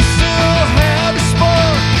 You still had a spark.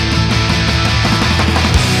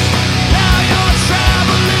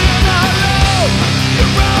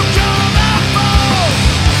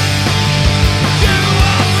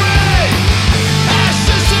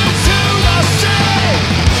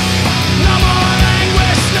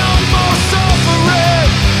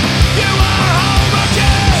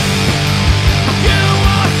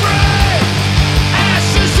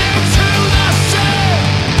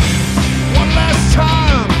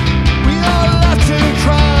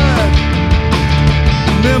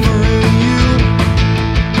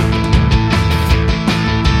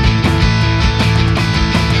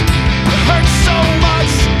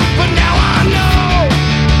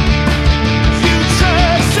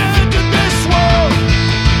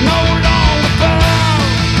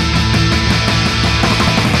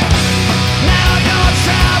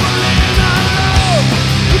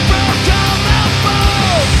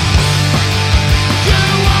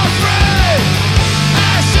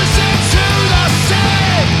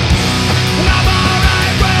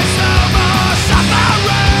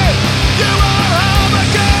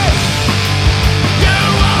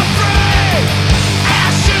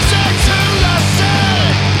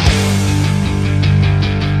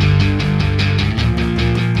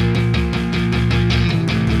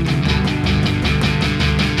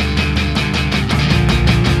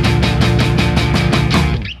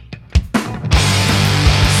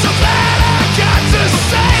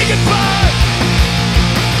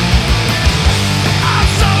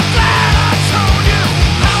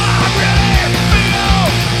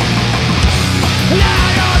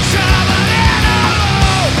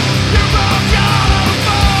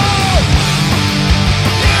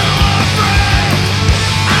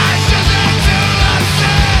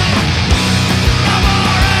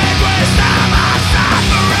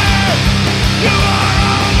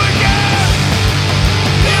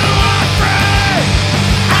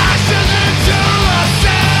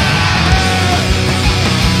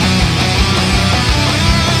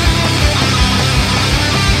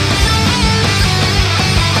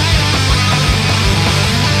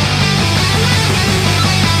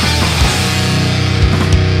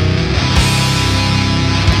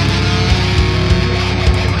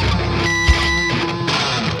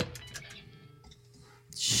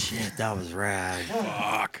 Shit, that was rad.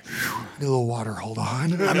 Fuck. Need a little water. Hold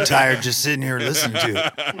on. I'm tired just sitting here listening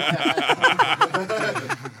to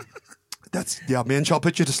it. Man child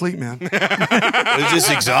put you to sleep, man. It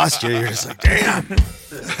just exhausts you. You're just like, damn.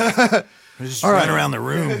 Just All right. run around the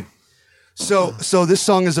room. So this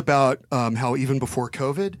song is about how even before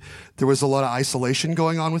COVID, there was a lot of isolation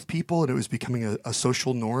going on with people, and it was becoming a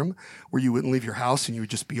social norm where you wouldn't leave your house and you would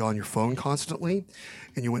just be on your phone constantly,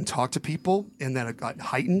 and you wouldn't talk to people, and then it got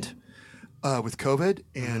heightened with COVID,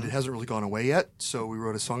 and it hasn't really gone away yet. So we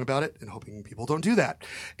wrote a song about it, and hoping people don't do that.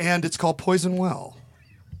 And it's called Poison Well.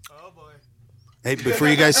 Hey, before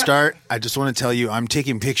you guys start, I just want to tell you, I'm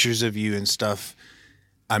taking pictures of you and stuff.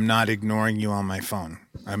 I'm not ignoring you on my phone.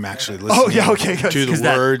 I'm actually listening to the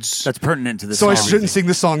words. That's pertinent to the So song. I shouldn't sing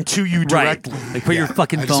the song to you directly. Right. Like, put your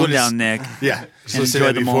fucking phone down, Nick. Yeah. And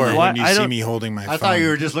enjoy the moment. When you see me holding my phone. I thought you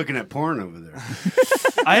were just looking at porn over there.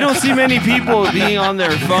 I don't see many people being on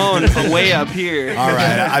their phone way up here. All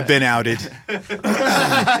right, I've been outed.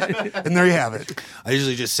 And there you have it. I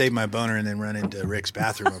usually just save my boner and then run into Rick's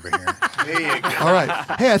bathroom over here. There you go. All right.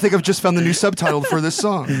 Hey, I think I've just found the new subtitle for this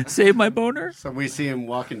song. Save my boner? So we see him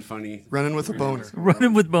walking funny. Running with a boner.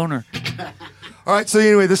 Running with boner. All right, so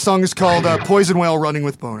anyway, this song is called Poison Well, Running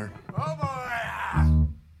with Boner.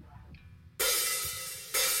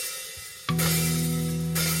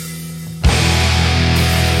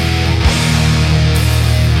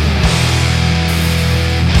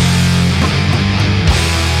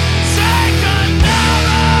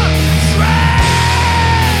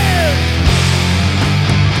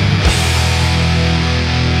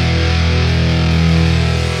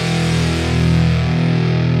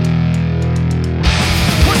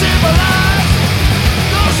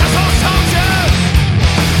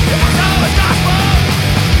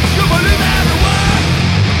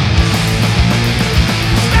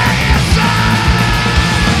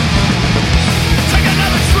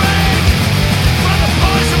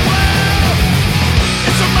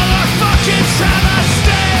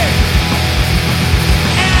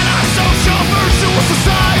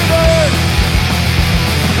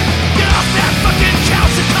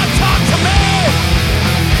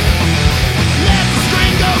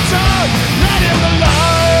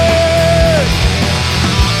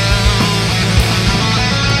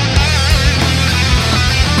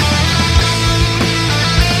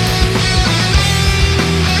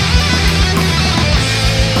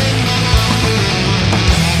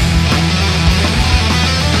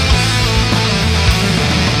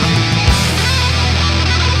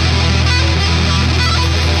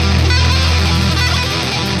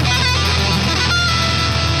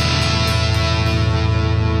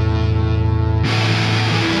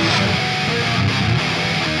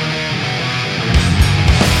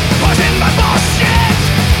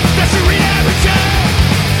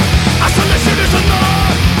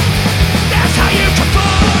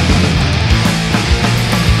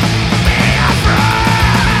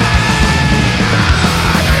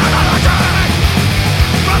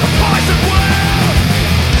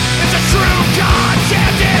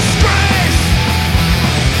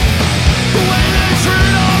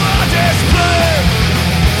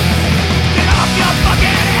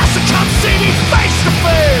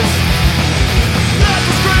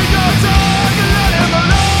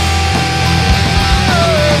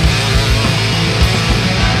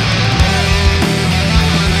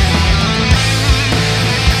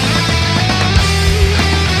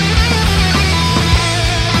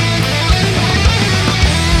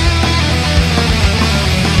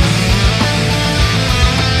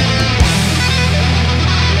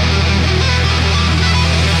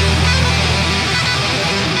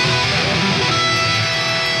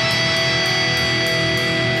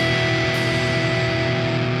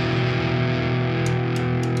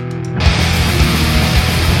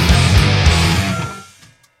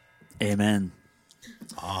 Amen.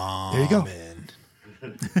 There you go.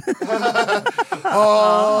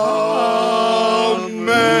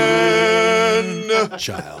 Amen.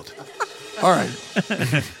 Child. All right.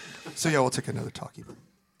 So yeah, we'll take another talkie.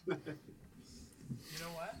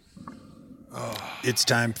 It's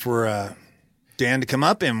time for Dan to come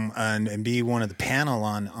up and be one of the panel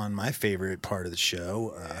on my favorite part of the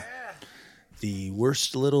show, the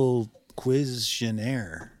worst little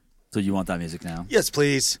quizionaire. So you want that music now? Yes,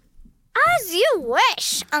 please. As you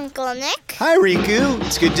wish, Uncle Nick. Hi, Riku.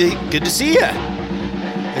 It's good to see you.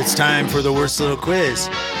 It's time for the worst little quiz.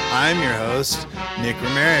 I'm your host, Nick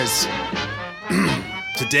Ramirez.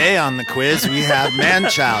 Today on the quiz, we have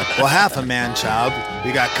man-child. Well, half a man-child.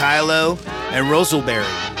 We got Kylo and Roselberry.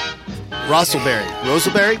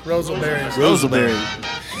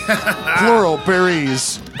 Floral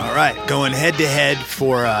berries. All right, going head to head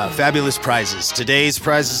for fabulous prizes. Today's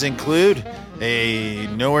prizes include a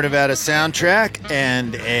Nowhere Nevada soundtrack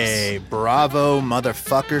and a Bravo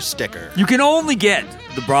Motherfucker sticker. You can only get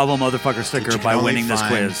the Bravo Motherfucker sticker you by can only winning this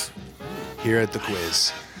find quiz. Here at the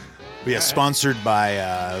quiz. We are sponsored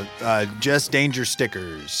by Just Danger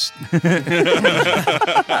Stickers.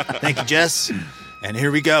 Thank you, Jess. And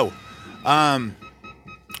here we go.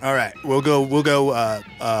 All right, we'll go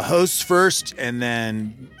hosts first, and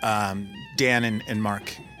then Dan and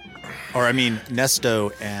Mark, or I mean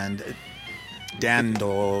Nesto and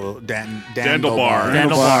Dandlebar.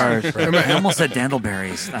 I almost said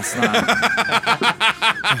Dandleberries. That's not.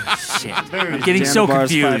 Shit. I'm getting so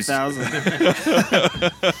confused. All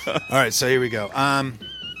All right, so here we go.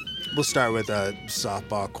 We'll start with a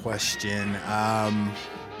softball question.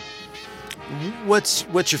 What's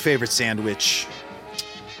your favorite sandwich?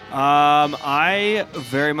 I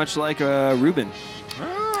very much like Reuben.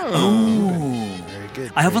 Ooh. Very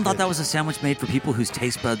good. I often thought that was a sandwich made for people whose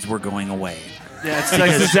taste buds were going away. Yeah, that's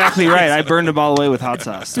exactly right. I burned them all away with hot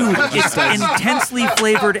sauce. Dude, it's intensely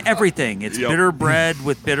flavored everything. It's bitter bread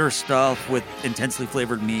with bitter stuff, with intensely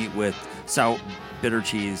flavored meat, with bitter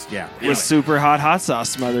cheese. Yeah. With super hot sauce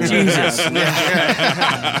smothered. Jesus.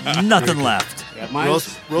 Nothing left. Yeah,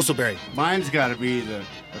 Roselberry. Mine's got to be the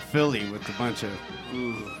Philly with a bunch of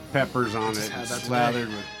peppers on it, slathered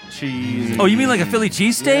with cheese. Oh, you mean like a Philly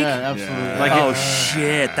cheesesteak? Yeah, absolutely. Yeah. Like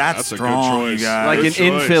shit, that's a good strong, you choice. guys. Like Good an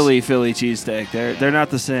in choice. Philly cheesesteak. They're not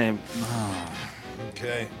the same.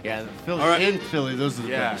 Okay. Yeah, the Philly, All right. in Philly, those are the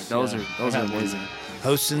best. Those are amazing.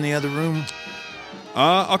 Hosts in the other room.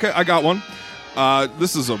 Okay, I got one.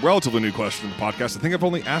 This is a relatively new question in the podcast. I think I've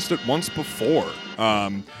only asked it once before.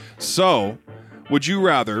 So, would you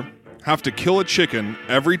rather have to kill a chicken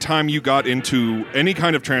every time you got into any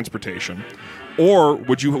kind of transportation, or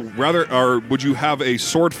would you have a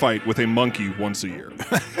sword fight with a monkey once a year?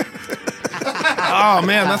 Oh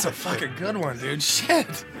man, that's a fucking good one, dude.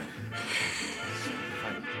 Shit.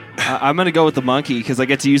 I'm gonna go with the monkey because I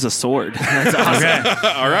get to use a sword. That's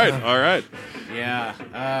awesome. All right.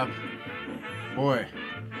 Yeah. Boy,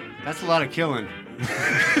 that's a lot of killing.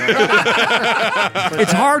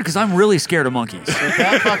 It's hard because I'm really scared of monkeys. But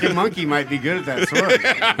that fucking monkey might be good at that sword.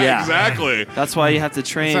 Yeah. Exactly. That's why you have to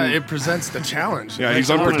train. It presents the challenge. Yeah, he's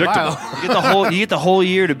Makes it unpredictable. worthwhile. You get the whole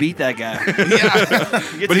year to beat that guy.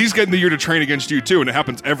 But he's getting the year to train against you too, and it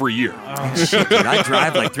happens every year. Shit, dude, I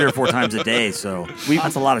drive like 3 or 4 times a day, so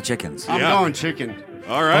that's a lot of chickens. I'm going chicken.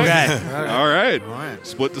 All right. Okay. All right.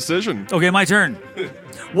 Split decision. Okay, my turn.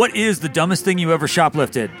 What is the dumbest thing you ever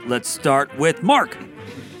shoplifted? Let's start with Mark.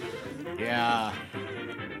 Yeah.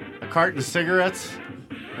 A carton of cigarettes,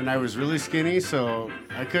 and I was really skinny, so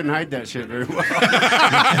I couldn't hide that shit very well.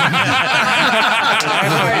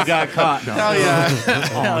 I got caught. Hell yeah.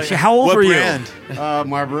 Oh, shit. How old What were you? brand?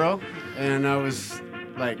 Marlboro, and I was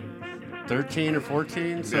like 13 or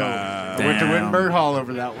 14, so Yeah. I went to Damn. Wittenberg Hall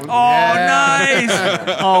over that one. Oh, nice.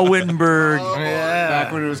 Oh, Wittenberg.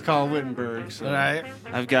 Back when it was called Wittenberg. So. All right.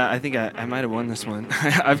 I think I might have won this one.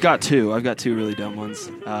 I've got two really dumb ones.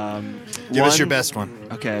 Give us your best one.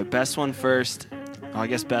 Okay, best one first. I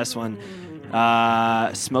guess best one.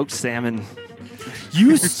 Smoked salmon.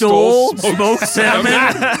 You stole smoked salmon?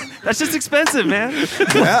 That's just expensive, man. Yeah,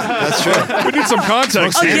 that's true. We need some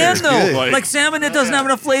context. Again, Salmon's though, good. like salmon, it doesn't have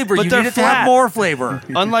enough flavor. But You they're need it to have flat. more flavor.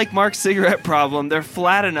 Unlike Mark's cigarette problem, they're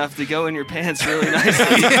flat enough to go in your pants really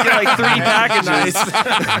nicely. You get like 3 packages.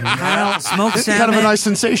 Kyle, smoked It's salmon kind of a nice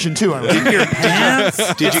sensation too. I would in your pants?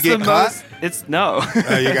 Did you It's get the caught? most- It's no.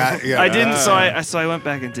 You got. I didn't, so I went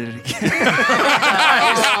back and did it again.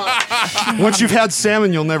 Once you've had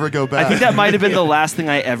salmon, you'll never go back. I think that might have been the last thing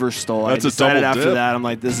I ever stole. That's I a decided double after dip. that, I'm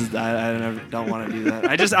like, I don't want to do that.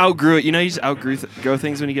 I just outgrew it. You know, you just outgrow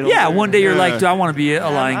things when you get older. Yeah, one day you're Yeah. like, do I want to be a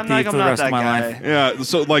lying I'm thief like, for I'm the not rest of that my guy. life? Yeah,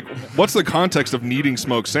 so like, what's the context of needing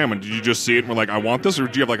smoked salmon? Did you just see it and were like, I want this, or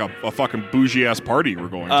did you have like a fucking bougie ass party you were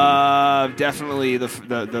going to? Definitely the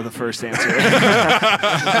first answer.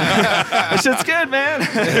 That shit's good, man.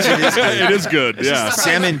 It is good. Yeah.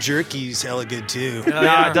 Salmon jerky's hella good too.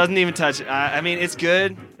 No, it doesn't even touch it. I mean, it's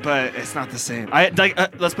good, but it's not the same.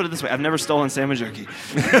 Let's put it this way: I've never stolen salmon jerky.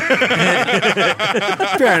 Fair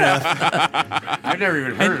enough. I've never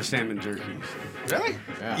even heard of salmon jerky. Really?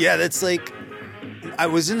 Yeah, that's like. I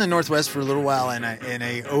was in the Northwest for a little while, and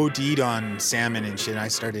I OD'd on salmon and shit. And I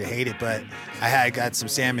started to hate it, but I got some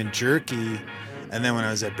salmon jerky, and then when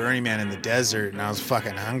I was at Burning Man in the desert, and I was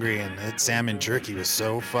fucking hungry, and that salmon jerky was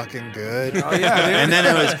so fucking good. Oh yeah, dude. And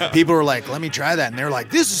then people were like, "Let me try that," and they were like,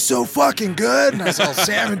 "This is so fucking good." And I saw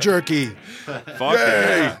salmon jerky. Fuck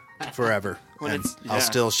yeah. Forever. When and it's- I'll yeah.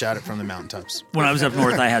 still shout it from the mountaintaintops. When I was up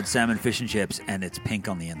north, I had salmon fish and chips, and it's pink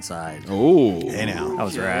on the inside. Oh, Hey now, That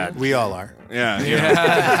was rad. we all are. yeah.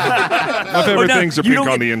 My favorite now, things are you pink don't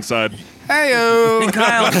on get- the inside. Heyo. And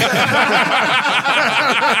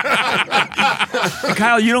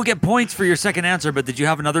Kyle, you don't get points for your second answer, but did you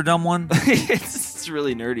have another dumb one? It's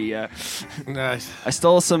really nerdy. Yeah, Nice. I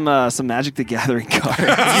stole some Magic the Gathering cards. You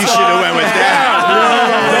should have went with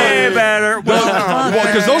that. Way better. Well,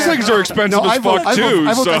 Because those things are expensive No, as fuck I too. vote-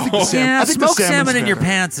 I think the So salmon. yeah, I think the smoked salmon's salmon in your better.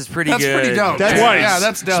 pants is pretty That's good. pretty dope. That's- Twice. Yeah,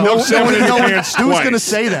 that's dope. No, salmon in your no, pants who's twice. going to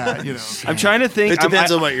say that? You know. I'm trying to think. It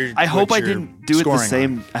depends I, on what you're- I hope what I you're didn't do it the scoring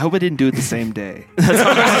same. I hope I didn't do it the same day. That's all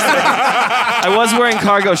I'm gonna say. I was wearing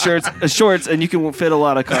cargo shorts, and you can fit a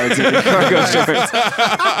lot of cards in your cargo shorts.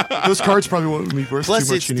 Those cards probably won't be worth Plus,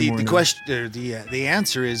 too it's much anymore. the now. question. Or the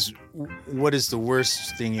answer is, what is the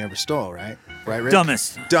worst thing you ever stole? Right, Rick?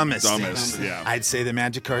 Dumbest. Dumbest. Dumbest, thing. yeah. I'd say the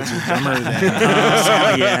magic cards are dumber than.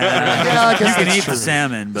 Oh, yeah. Yeah, I guess You can that's eat true. the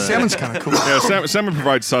salmon, but Salmon's kind of cool. Yeah, salmon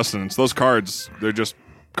provides sustenance. Those cards, they're just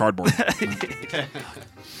cardboard.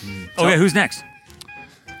 okay, who's next?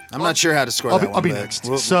 I'm not sure how to score I'll that be- one. I'll be but next.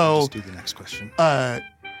 We'll So- just do the next question.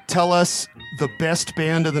 Tell us the best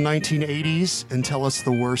band of the 1980s and tell us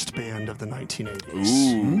the worst band of the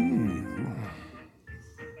 1980s.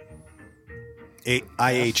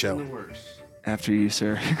 IHO. After you,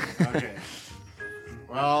 sir. Okay.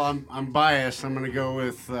 Well, I'm biased. I'm gonna go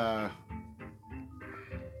with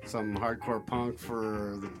some hardcore punk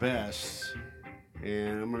for the best,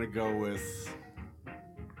 and I'm gonna go with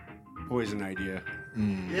Poison Idea.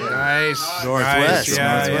 Nice. Northwest. Nice.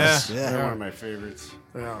 Yeah, Northwest. yeah. They're Yeah. one of my favorites.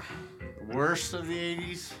 Yeah. The worst of the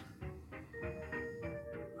 80s.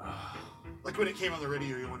 Like when it came on the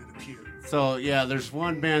radio, you wanted to puke. So yeah, there's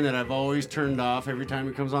one band that I've always turned off every time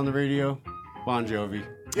it comes on the radio. Bon Jovi.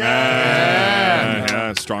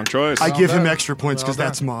 Yeah, strong choice. I give him extra points because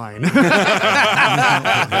that's mine.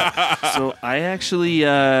 So I actually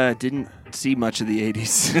didn't see much of the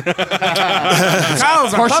 80s.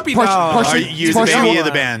 Kyle's a puppy dog. Are you the baby of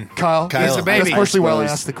the band? Kyle, He's the baby. That's partially why I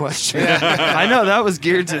suppose. asked the question. I know that was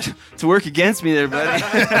geared to work against me there, buddy.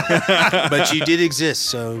 But you did exist,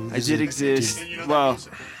 so I did exist. Well,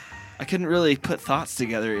 I couldn't really put thoughts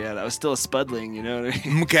together yet. I was still a spudling, you know what I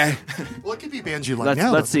mean? Okay. Well, it could be bands you like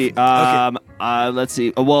Let's see. Let's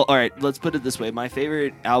see. Well, all right. Let's put it this way. My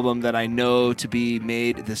favorite album that I know to be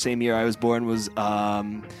made the same year I was born was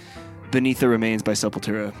Beneath the Remains by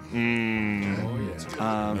Sepultura.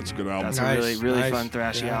 That's a good album. That's Nice, a really nice. fun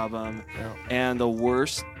thrashy Yeah. album. Yeah. And the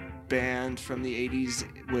worst band from the 80s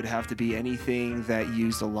would have to be anything that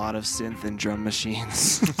used a lot of synth and drum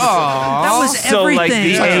machines. That was So, like,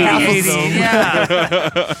 everything. the in 80s. Yeah.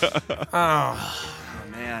 Oh.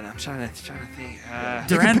 Man, I'm trying to think.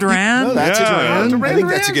 Duran Duran. No, that's Yeah. a Duran. I think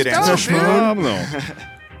that's a good answer. Phenomenal.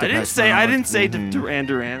 I didn't say Duran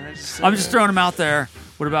Duran. I just said I'm just throwing them out there.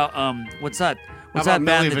 What about what's that? What's How that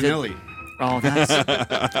about band Milli that Vanilli? did? Oh, that's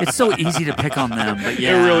it's so easy to pick on them, but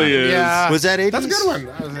yeah, It really is. Yeah. Was that 80s? That's a good one.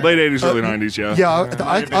 That was it. Late 80s, early 90s, yeah.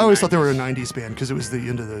 Yeah, I always thought they were a 90s band because it was the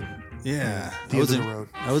end of the. Yeah. The end of the road.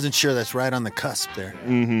 I wasn't sure. That's right on the cusp there.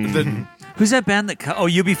 Who's that band that? Oh,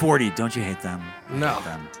 UB40. Don't you hate them? No.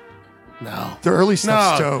 Them. No. The early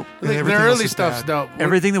stuff's No. dope. and The everything else early is stuff's bad. dope.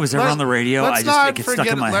 Everything that was ever Let's- on the radio, let's it not gets stuck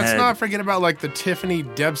forget- in my let's head. not forget about like the Tiffany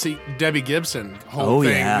Debbie Gibson whole Oh,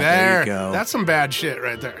 thing. yeah, there you go. That's some bad shit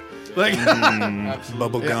right there. Like,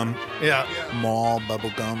 Bubble gum. yeah, Mall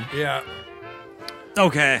bubble gum. yeah.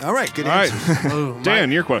 Okay. All right. Good All right. answer. Ooh, Dan,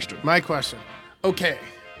 your question. my question. Okay.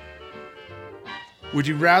 Would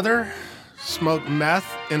you rather smoke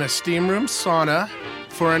meth in a steam room sauna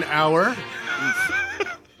for an hour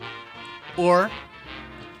or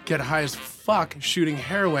get high as fuck shooting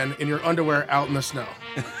heroin in your underwear out in the snow?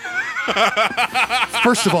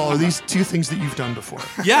 First of all, are these two things that you've done before?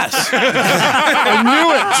 Yes. I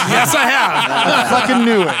knew it. Yes, I have. I fucking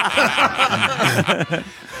knew it.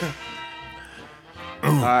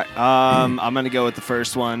 All right, I'm gonna go with the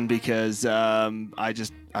first one because I'm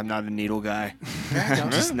not a needle guy. I'm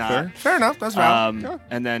just not. Fair enough. That's valid.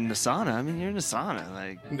 And then the sauna. I mean, you're in a sauna.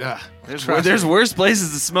 Like, Yeah. there's worse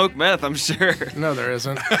places to smoke meth. I'm sure. No, there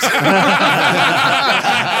isn't. I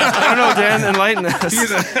don't know, Dan. Enlighten us.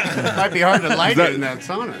 It might be hard to light That- it in that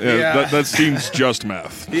sauna. Yeah, Yeah. That seems just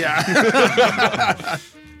meth. Yeah.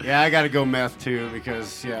 Yeah, I got to go meth too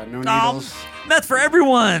because no needles. Meth for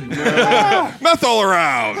everyone. Meth all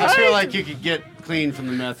around. I feel like you could get clean from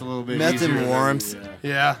the meth a little bit. Meth easier and than warmth.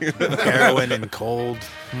 Yeah. Heroin and cold.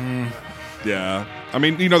 Yeah. I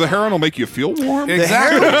mean, the heroin will make you feel warm.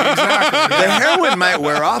 Exactly. The heroin might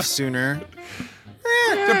wear off sooner.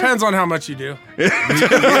 Depends on how much you do. We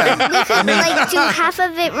could like do half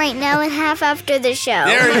of it right now and half after the show.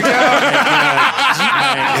 There you go.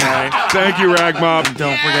 Thank you, Ragmop.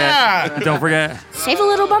 Don't forget. Save a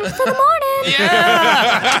little bump for the morning.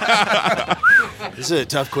 This is a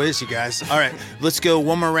tough quiz, you guys. All right, let's go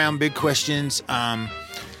one more round. Big questions.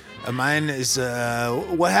 Mine is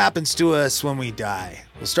what happens to us when we die?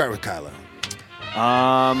 We'll start with Kylo.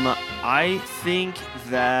 I think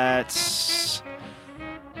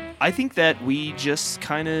that we just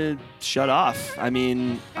kind of shut off. I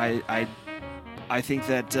mean, I think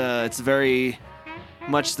that it's very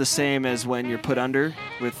much the same as when you're put under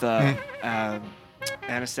with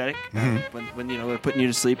anesthetic when they're putting you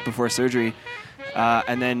to sleep before surgery,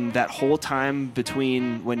 and then that whole time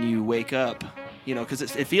between when you wake up. Because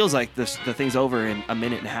it feels like the thing's over in a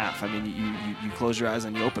minute and a half. I mean, you close your eyes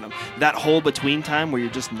and you open them. That whole between time where you're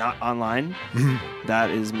just not online, that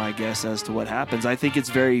is my guess as to what happens. I think it's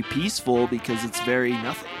very peaceful because it's very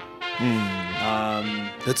nothing.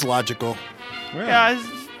 That's logical. Yeah,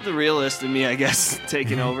 it's the realist in me, I guess,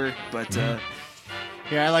 taking over. But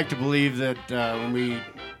I like to believe that when we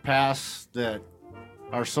pass, that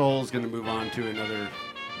our soul is going to move on to another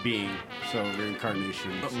being, so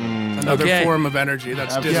reincarnation. Another form of energy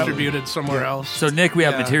that's distributed somewhere else. So, Nick, we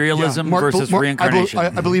have materialism versus reincarnation.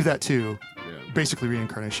 I believe that too. Basically,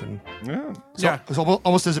 reincarnation. Yeah. So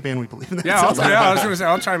almost as a band, we believe in that. I was going to say,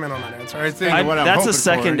 I'll chime in on that answer. I think that's a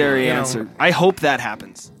secondary answer. I hope that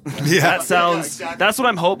happens. That sounds. That's what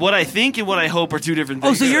I'm hope. What I think and what I hope are two different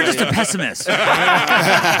things. Oh, so you're just a pessimist. So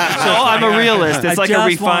I'm a realist. It's like a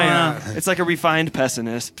refined. It's like a refined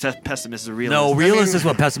pessimist. Pessimist is a realist. No, realist is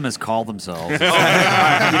what pessimists call themselves. You know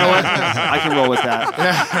what? I can roll with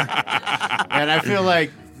that. And I feel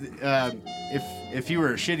like if you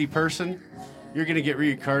were a shitty person, you're gonna get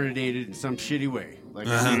reincarnated in some shitty way, like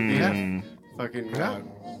fucking a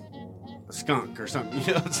skunk or something.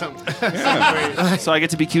 Something. So I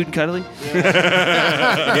get to be cute and cuddly.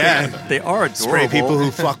 Yeah, they are adorable. Spray people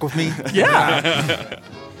who fuck with me. Yeah.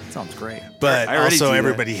 Sounds great. But also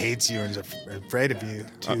everybody hates you and is afraid of you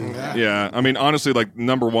too. I mean, honestly, like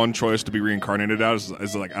number one choice to be reincarnated as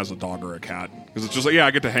is like as a dog or a cat, because it's just like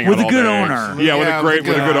I get to hang with out a good all day. owner. Yeah, with a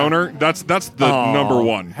good owner. That's the number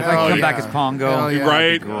one. If I can come back as Pongo,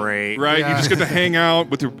 right? Great. Right? You just get to hang out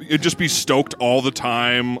with it'd just be stoked all the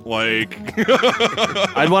time. Like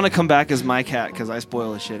I'd want to come back as my cat because I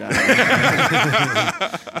spoil the shit out of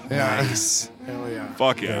it. Nice. Hell yeah.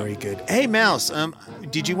 Fuck yeah. Very good. Hey, Mouse.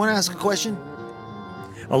 Did you want to ask a question?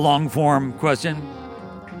 A long form question.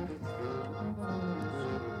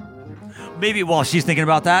 Maybe while she's thinking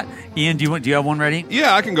about that, Ian, do you have one ready?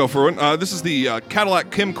 Yeah, I can go for it. This is the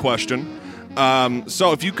Cadillac Kim question.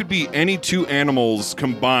 So if you could be any two animals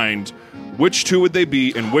combined, which two would they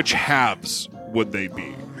be and which halves would they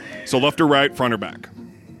be? So left or right, front or back?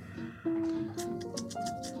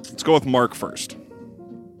 Let's go with Mark first.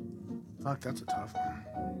 Fuck, that's a tough one.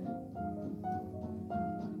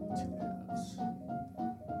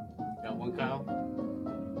 Got one, Kyle?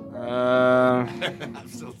 I'm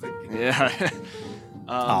still thinking. Yeah.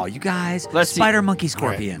 Oh, you guys. Let's Spider, monkey,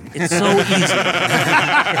 scorpion. Right. It's so easy.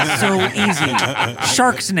 It's so easy.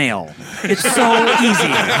 Shark snail. It's so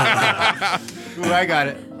easy. Ooh, I got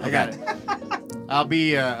it. I'll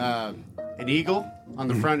be an eagle on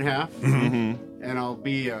the front half, and I'll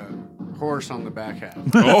be a horse on the back half.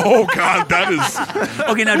 Oh, God, that is...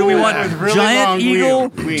 Okay, now do we want really giant long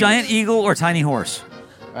eagle or tiny horse?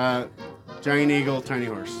 Giant eagle, tiny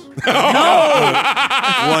horse. One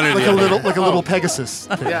like a little Pegasus.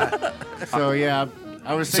 Yeah. So yeah,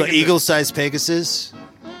 I was So thinking eagle-sized Pegasus,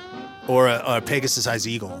 or a Pegasus-sized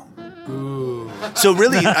eagle. Ooh. So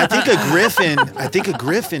really, I think a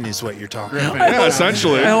griffin is what you're talking about. Yeah,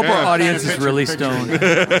 essentially. I hope our audience is really stoned.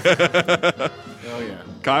 Oh yeah.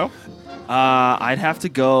 Kyle? I'd have to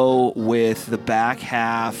go with the back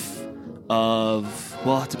half of,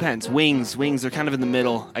 well, it depends. Wings are kind of in the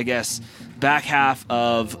middle, I guess. Back half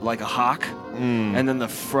of like a hawk, and then the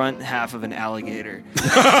front half of an alligator.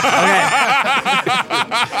 Okay.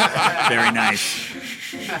 Very nice.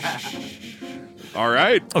 All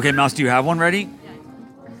right. Okay, Mouse, do you have one ready?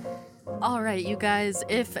 All right, you guys.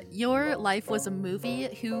 If your life was a movie,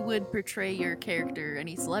 who would portray your character?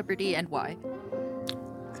 Any celebrity, and why?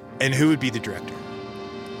 And who would be the director?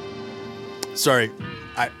 Sorry,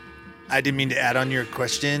 I didn't mean to add on your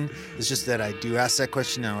question. It's just that I do ask that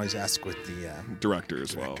question. I always ask with the director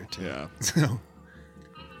as well. Too. Yeah.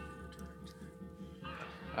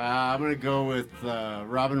 I'm gonna go with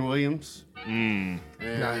Robin Williams. And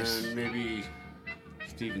Nice. maybe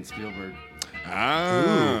Steven Spielberg.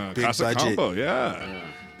 Ah, Ooh, big classic budget. combo, yeah.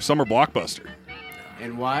 Summer blockbuster.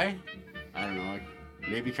 And why? I don't know. I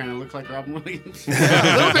maybe kind of look like Robin Williams. A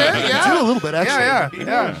little bit, yeah. You do a little bit, actually.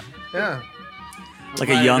 Yeah. Like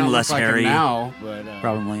Well, a I young, don't less look like him hairy now, but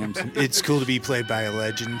Robin Williams. It's cool to be played by a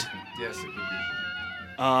legend. yes, it could be.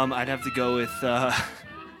 I'd have to go with Shia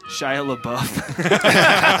LaBeouf.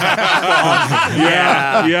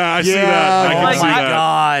 Yeah, I see that. I can Like, see that.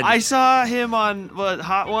 God. I saw him on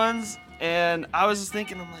Hot Ones, and I was just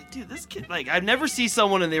thinking, I'm like, dude, this kid, like, I never see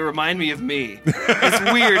someone and they remind me of me.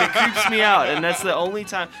 It's weird. It creeps me out, and that's the only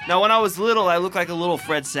time. Now, when I was little, I looked like a little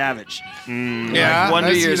Fred Savage. Yeah, Wonder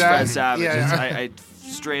I see Years that. Fred Savage. Yeah. I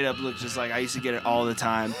straight up look just like I used to get it all the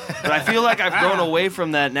time. But I feel like I've grown away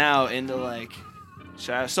from that now into like.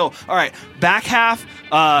 So, all right, back half,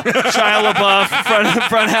 Shia LaBeouf,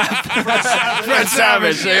 front half, Fred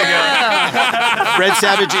Savage. There you go. Fred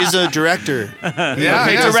Savage is a director.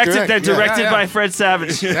 They're directed by Fred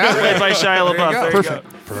Savage, played by Shia LaBeouf. There you go.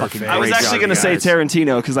 Fucking I was great actually job, going to say guys.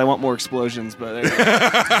 Tarantino because I want more explosions, but there you go.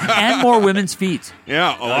 And more women's feet.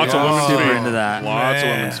 Yeah, lots of women's Super feet. into that. Lots of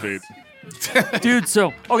women's feet. Dude,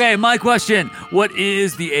 so, okay, my question. What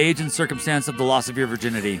is the age and circumstance of the loss of your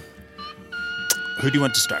virginity? Who do you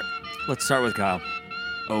want to start? Let's start with Kyle.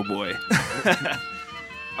 Oh, boy.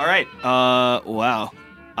 All right. Wow.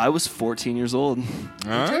 I was 14 years old.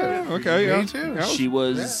 Okay, yeah. Me too. She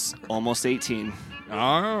was almost 18.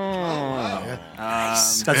 Oh.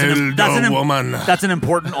 That's an woman. That's an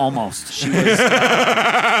important almost. She was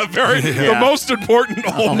The most important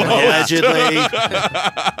almost. Allegedly.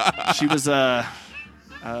 she was a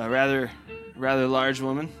rather large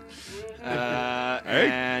woman.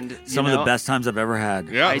 And Some of the best times I've ever had.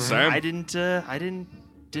 Yeah, I didn't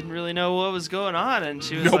really know what was going on, and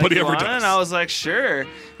she was Nobody like, ever "You wanna?" does. And I was like, "Sure."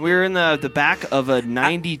 We were in the back of a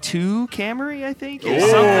 '92 Camry, I think, or Oh.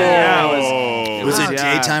 something. Yeah, Was it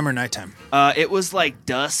yeah. daytime or nighttime? It was like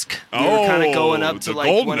dusk. We were kind of going up to the like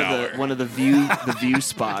golden hour. one of the view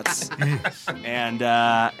spots, and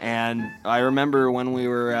I remember when we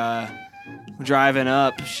were driving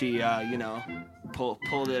up, she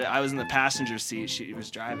pulled it. I was in the passenger seat. She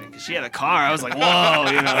was driving because she had a car. I was like, whoa,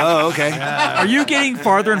 Oh, okay. Are you getting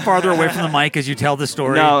farther and farther away from the mic as you tell the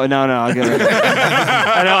story? No, I'll get it.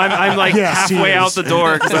 I know I'm like halfway out the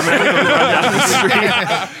door because I'm gonna run down the street.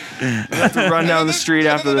 I have to run down the street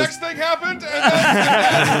after the this. next thing happened.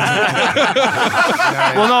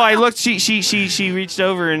 Well, no, I looked. She reached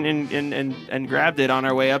over and grabbed it on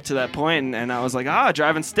our way up to that point, and I was like,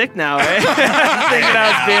 driving stick now, eh? Thinking I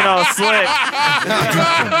was being all slick.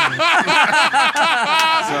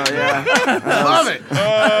 So yeah, Love it.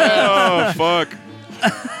 Oh fuck.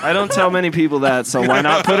 I don't tell many people that, so why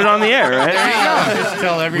not put it on the air, right? Just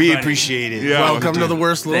tell everybody. We appreciate it. Yeah. Welcome to the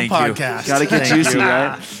worst little Thank you. podcast. Got to get juicy,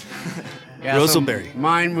 right? Yeah, Roselberry. So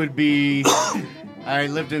mine would be. I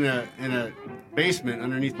lived in a basement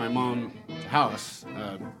underneath my mom's house,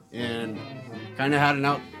 and kind of had an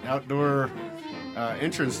outdoor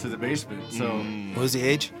entrance to the basement. So What was the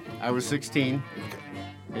age? I was 16,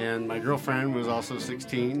 and my girlfriend was also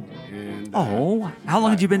 16. And Oh, how long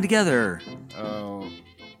had you been together?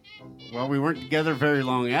 well, we weren't together very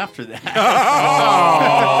long after that.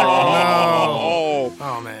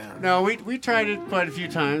 Oh man. No, we tried it quite a few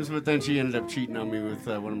times, but then she ended up cheating on me with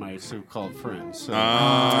one of my so-called friends. So.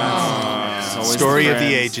 Story of the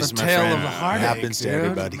friends. ages, The my tale friend. of the heartache, Happens to dude.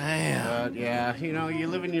 everybody. Man. Yeah, you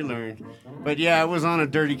live and you learn. But yeah, I was on a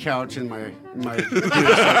dirty couch in my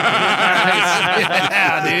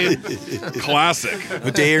Yeah, dude. Classic.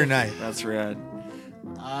 What day or night? That's rad.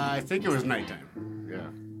 I think it was nighttime.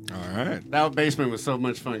 Yeah. All right. That basement was so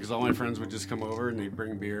much fun because all my friends would just come over and they'd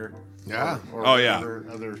bring beer. Yeah. Or Oh, yeah. whatever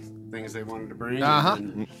other things they wanted to bring. Uh-huh.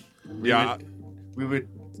 And Yeah. we would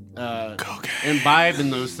imbibe in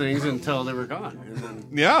those things until they were gone, and then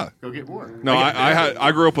Yeah. go get more. No,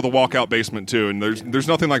 I grew up with a walkout basement too, and there's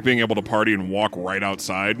nothing like being able to party and walk right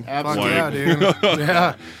outside. Fuck Absolutely. yeah, dude.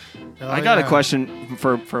 Yeah. I got a question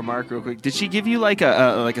for Mark real quick. Did she give you like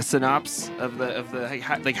a synopsis of the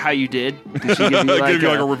like how you did? Did she give you Give you,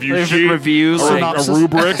 like, a review sheet? reviews, Or like, a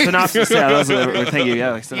rubric? synopsis? Yeah, that was thank you.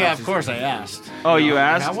 Yeah, like Yeah, synopsis. of course I asked. Oh, you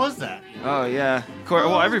asked? How was that? Oh yeah.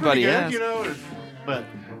 Well, everybody Pretty asked. good, but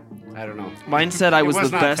I don't know. Mine said I was It the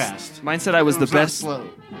not best. fast. Mine said I was It the not best. slow.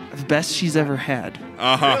 The best she's ever had.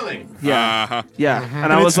 Really? Yeah. Uh-huh. Yeah.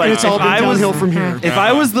 And I was like, it's all if been I was downhill from here. If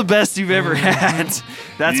I was the best you've ever had,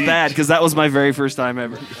 that's bad because that was my very first time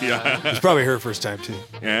ever. Yeah. It's probably her first time too.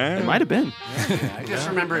 It Yeah. might have been. I just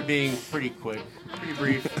remember it being pretty quick, pretty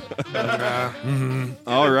brief.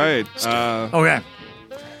 All right. Okay.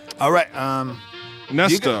 All right.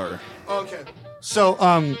 Nestor. Okay. So,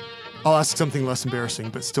 I'll ask something less embarrassing,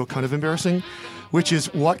 but still kind of embarrassing, which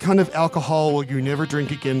is what kind of alcohol will you never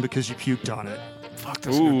drink again because you puked on it? Fuck,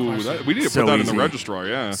 that's a good Ooh, question. we need to So put that in easy. the registrar.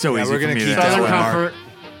 Yeah. So Yeah, easy we're for gonna me keep to that Southern one. Comfort.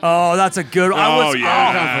 Oh, that's a good. I was.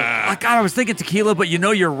 yeah. God, I was thinking tequila, but you know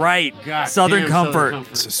you're right. God Southern damn, Comfort. Southern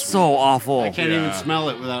Comfort. So awful. I can't even smell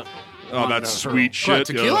it without. Oh, that's sweet shit. What,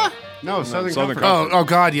 tequila? No, Southern Southern Comfort. Oh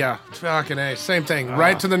God, yeah. Fucking A. Same thing.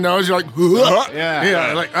 Right to the nose. You're like, Yeah.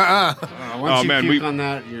 yeah. Like, Once Oh, you man, puke we- on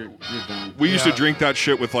that, you're done. We used to drink that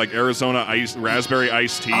shit with like Arizona raspberry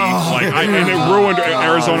iced tea, and it ruined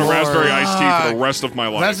Arizona raspberry iced tea for the rest of my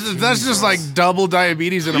life. That's just like double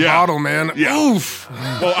diabetes in a Yeah. bottle, man. Yeah. Oof.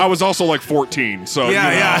 Well, I was also like 14, so you know.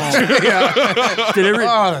 Yeah. Did it re-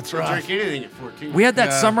 Oh, that's right. Drink anything at 14. we had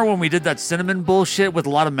that summer when we did that cinnamon bullshit with a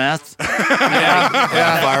lot of meth.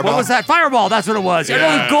 Fireball. What was that? Fireball. That's what it was.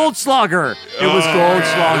 Yeah. No, Goldschlager. It was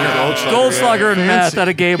Goldschlager. Goldschlager and meth at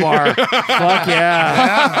a gay bar. Fuck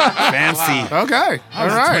yeah. Fancy. Okay. I All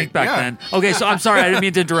was a right. twink back yeah. then. Okay, so I'm sorry. I didn't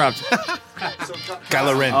mean to interrupt.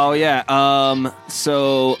 Kylo Ren. Oh yeah.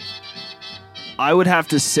 So I would have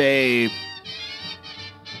to say,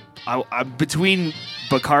 I between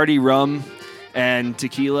Bacardi rum and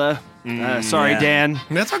tequila. Sorry, yeah. Dan.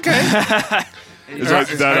 That's okay. Is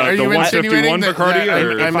that Are the you 151 insinuating that Bacardi? I,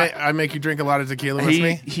 or? I make you drink a lot of tequila with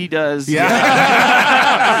me? He does. Yeah.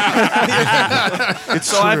 It's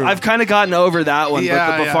So I've kind of gotten over that one,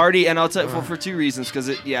 Yeah, but the yeah. Bacardi, and I'll tell you for two reasons, because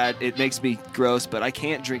it makes me gross, but I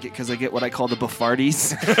can't drink it because I get what I call the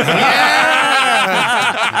Bafardies.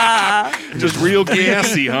 Just real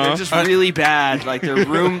gassy, huh? They're just really bad. Like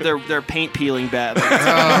they're paint peeling bad. Like,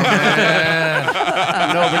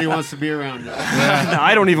 Nobody wants to be around it. no,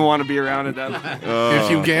 I don't even want to be around it. Then. If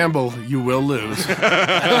you gamble, you will lose.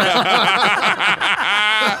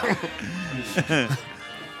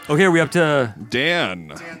 Okay, are we up to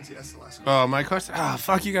Dan. Oh, my question? Ah,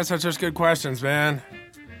 fuck, you guys have such good questions, man.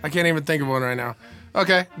 I can't even think of one right now.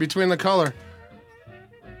 Okay, between the color.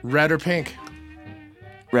 Red or pink?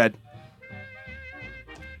 Red.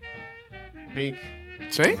 Pink.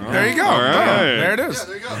 See? There you go. All right. There it is.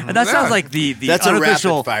 And that sounds like the That's a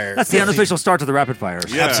unofficial rapid fire. That's the unofficial start to the rapid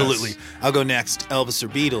fires. Yes. Absolutely. I'll go next. Elvis or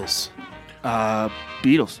Beatles?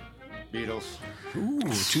 Beatles. Beatles. Ooh,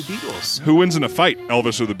 two Beatles. Who wins in a fight,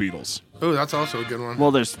 Elvis or the Beatles? Ooh, that's also a good one.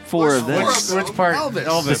 Well, there's four of them. Which part?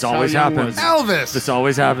 Elvis. This always How young happens. was Elvis. This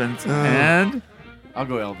always happens. And I'll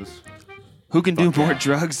go Elvis. Who can do more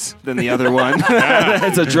drugs than the other one?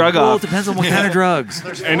 It's a drug well, it off. depends on what kind of drugs.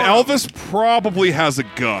 And Elvis probably has a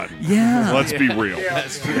gun. Yeah. Let's be real.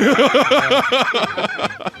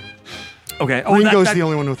 Okay. Oh, Ringo's that, the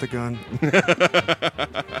only one with a gun.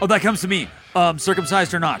 that comes to me.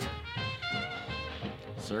 Circumcised or not?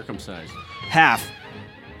 Circumcised. Half.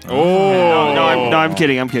 Oh. No, I'm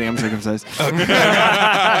kidding. I'm circumcised.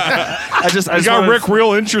 I just You got wanted- Rick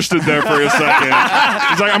real interested there for a second.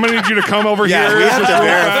 He's like, I'm going to need you to come over Yeah, here. we have to real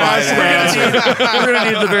verify fast. that. We're going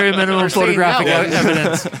to need the very minimum photographic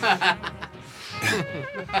evidence.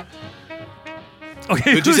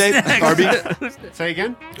 Okay. Who'd you who's say, next? Arby? Say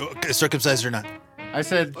again? Circumcised or not? I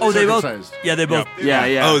said Oh, they both. circumcised. Yeah, they both.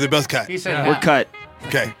 Yeah. Oh, they're both cut. He said We're half. cut.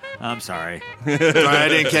 Okay. I'm sorry. Sorry, I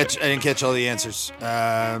didn't catch all the answers.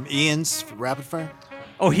 Ian's rapid fire.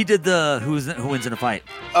 Oh, he did the who wins in a fight.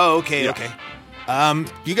 Oh, okay, okay.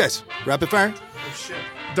 You guys, rapid fire.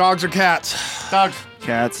 Dogs or cats? Dogs.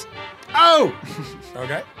 Cats. Oh!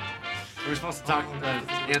 Okay. We're supposed to talk,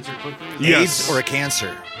 answer quickly. Yes. AIDS or a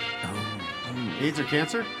cancer? AIDS or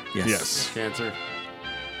cancer? Yes. Cancer.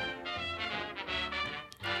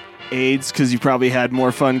 AIDS, because you probably had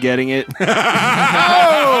more fun getting it. It's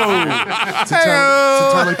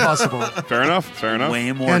entirely possible. Fair enough. Fair enough.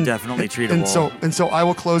 Way more definitely treatable. And so I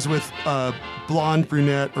will close with blonde,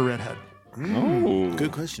 brunette, or redhead. Oh.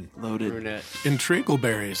 Good question. Loaded. Brunette.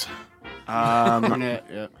 Intrigueberries. Brunette,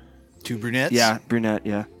 yeah. Two brunettes. Yeah, brunette.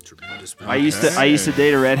 Yeah. I used to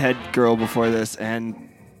date a redhead girl before this, and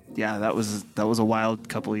yeah, that was a wild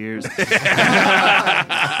couple of years.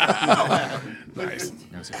 Nice.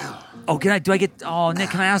 Oh, do I get? Oh, Nick,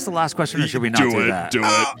 can I ask the last question, or should we not do that? Do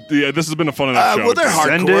it. Yeah, this has been a fun enough show. Well, they're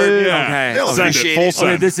Send hardcore. it. Yeah. Okay. They'll Send appreciate it. Full it. send.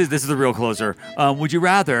 Okay, this is the real closer. Would you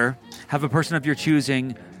rather have a person of your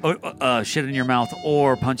choosing shit in your mouth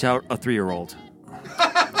or punch out a 3-year-old?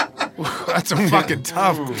 That's a fucking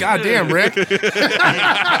tough. Goddamn, Rick.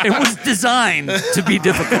 It was designed to be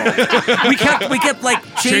difficult. We kept like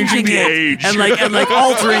changing the it age. and like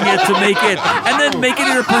altering it to make it, and then making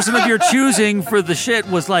it a person of your choosing for the shit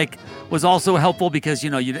was like was also helpful because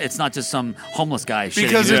it's not just some homeless guy.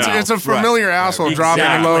 Because shitting it's a familiar asshole dropping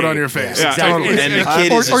a load on your face. Yeah. Totally. And the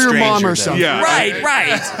kid is a or your stranger, mom or though. something. Yeah.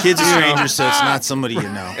 Right. Kid's a stranger, so it's not somebody you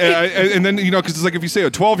know. And then because it's like if you say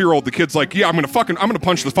a 12-year-old, the kid's like, yeah, I'm gonna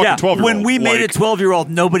punch the fucking 12-year-old. When we made like, it 12-year-old,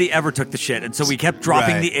 nobody ever took the shit, and so we kept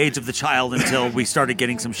dropping Right. the age of the child until we started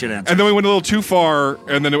getting some shit answered. and then we went a little too far,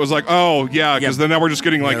 and then it was like, oh yeah, because then now we're just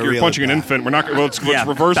getting like Yeah, you're reel punching it an back. infant. We're not. Let's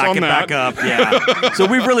reverse back on it that. back up. Yeah. So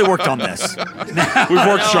we've really worked on this. We've worked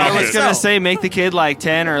I shop was it. gonna say make the kid like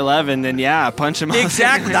 10 or 11, then punch him.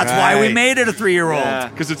 Exactly. That's why we Right. made it a 3-year-old. Yeah.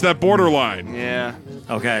 Because it's that borderline. Yeah.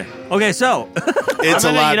 Okay, so It's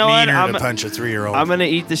I'm a gonna- lot you know what? meaner I'm- to punch a 3-year-old. I'm gonna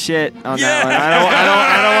eat the shit on Yeah. that one.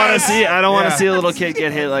 I don't want to see. I don't want to see a little kid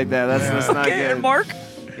get hit like that. That's not okay, good. and Mark.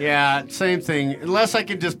 Yeah, same thing. Unless I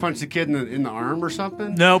could just punch the kid in the arm or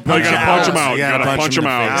something. No, No, you gotta punch him out. You gotta punch him in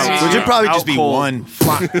the out. face. Which would probably just be cold. one.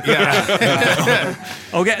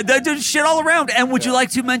 Okay, there's shit all around. And would you like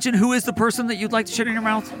to mention who is the person that you'd like to shit in your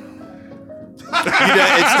mouth?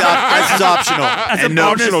 That's optional. As And a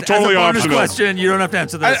bonus, optional, totally as a bonus optional. question, you don't have to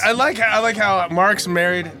answer this. I like how Mark's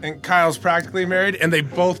married and Kyle's practically married, and they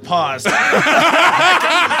both paused.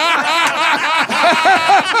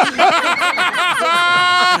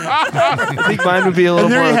 I think mine would be a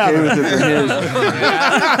little And there more you have okay it. with it than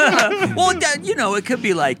his. Well, it could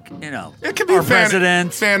be like, It could be our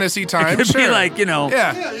president. fantasy time. It could sure. be like,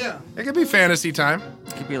 Yeah. It could be fantasy time.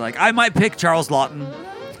 it could be like, I might pick Charles Lawton.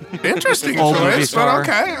 Interesting Old movie choice, star. but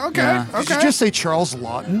okay. Yeah. Did you just say Charles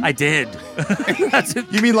Lawton? I did. That's it.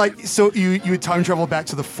 You mean like so you would time travel back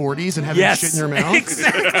to the 40s and have him shit in your mouth?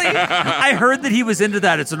 Exactly. I heard that he was into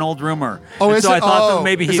that. It's an old rumor. Oh, And is so it? I thought Oh, that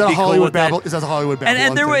maybe is he'd that a be cool Hollywood with that. Babylon? Is that a Hollywood Babylon?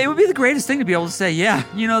 And thing? it would be the greatest thing to be able to say, yeah,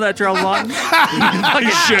 you know that Charles Lawton?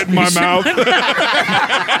 Shit in my mouth.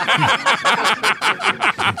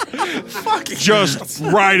 Just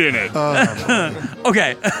right in it.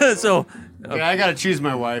 Okay, so Yeah, I gotta choose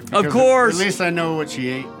my wife. Of because course. At least I know what she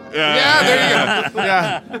ate. Yeah, there you go.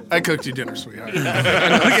 Yeah, I cooked you dinner, sweetheart. Cook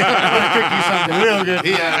you something real good.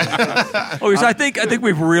 Yeah. okay, so I think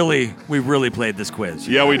we've really played this quiz.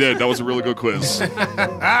 Yeah, we did. That was a really good quiz. So Nick, do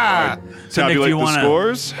Tabulate you the want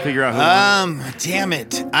scores. to figure out who won? Damn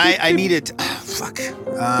it. I need it. Fuck.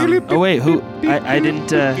 Oh wait, who? I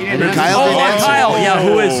didn't. I didn't. Kyle didn't answer. Kyle, yeah,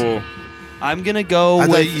 who is? I'm gonna go. I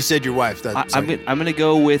with, thought you said your wife. I'm gonna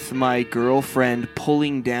go with my girlfriend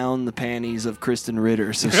pulling down the panties of Kristen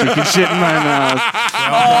Ritter so she can shit in my mouth.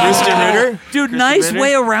 Kristen Ritter? Dude, Kristen nice Ritter?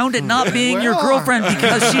 way around it not being your girlfriend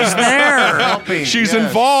because she's there. She's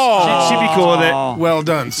involved. She'd be cool with it. Well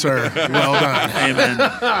done, sir. Well done. Amen.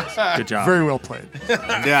 Good job. Very well played.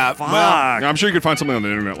 Yeah. Fuck. I'm sure you could find something on the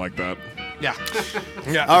internet like that. Yeah.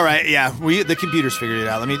 All right. Yeah. The computers figured it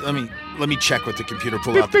out. Let me check with the computer.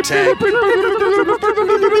 Pull out the tag.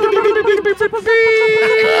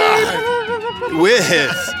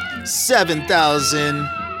 With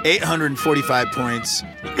 7,845 points,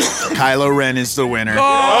 Kylo Ren is the winner. Oh!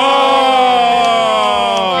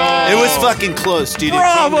 It was fucking close, dude.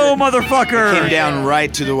 Bravo, motherfucker. Came down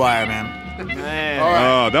right to the wire, man.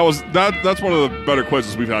 Man. That's one of the better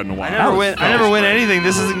quizzes we've had in a while. I never win anything.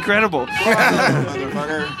 This is incredible.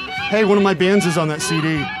 Hey, one of my bands is on that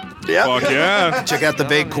CD. Yeah. Fuck yeah. Check out the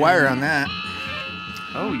big choir on that.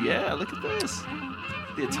 Oh yeah, look at this.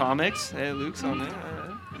 The Atomics. Hey, Luke's on there.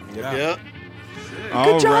 Yep.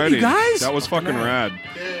 Good job, you guys. That was fucking rad.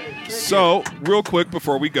 So, real quick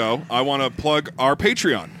before we go, I want to plug our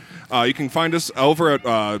Patreon. You can find us over at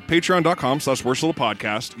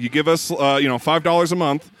patreon.com/worstlittlepodcast. You give us, $5 a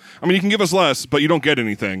month. I mean, you can give us less, but you don't get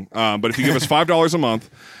anything. But if you give us $5 a month,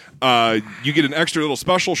 you get an extra little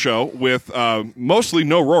special show with mostly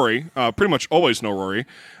no Rory, pretty much always no Rory,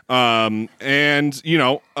 and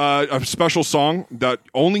a special song that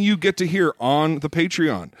only you get to hear on the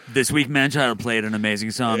Patreon. This week, Manchild played an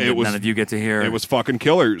amazing song that none of you get to hear. It was fucking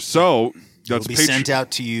killer. So that's It'll be sent out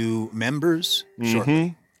to you members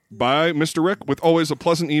shortly. By Mr. Rick with always a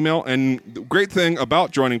pleasant email. And the great thing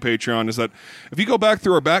about joining Patreon is that if you go back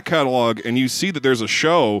through our back catalog and you see that there's a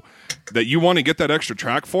show that you want to get that extra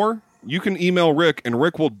track for, you can email Rick, and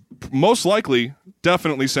Rick will most likely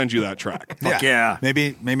definitely send you that track. Fuck yeah.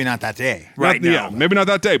 Maybe not that day. Right now. Yeah, maybe not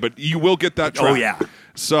that day, but you will get that track. Oh, yeah.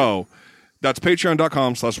 So that's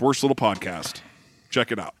patreon.com/worstlittlepodcast.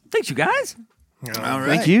 Check it out. Thanks, you guys. All right.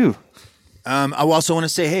 Thank you. I also want to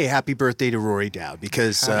say, hey, happy birthday to Rory Dow,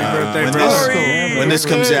 because birthday, when this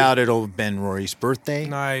comes out, it'll have been Rory's birthday.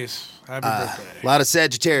 Nice. Happy birthday. A lot of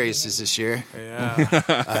Sagittarius this year.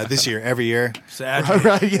 Yeah. This year, every year. Sad.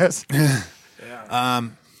 Right, yes.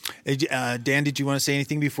 Dan, did you want to say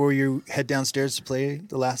anything before you head downstairs to play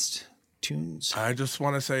the last iTunes. I just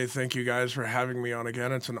want to say thank you guys for having me on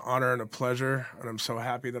again. It's an honor and a pleasure, and I'm so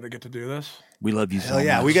happy that I get to do this. We love you so Hell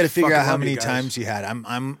yeah, much. we got to figure Fucking out how love you many guys. times you had.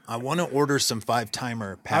 I want to order some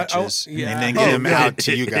 5-timer patches yeah. and then get them out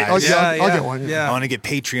to you guys. I'll get one. Yeah. I want to get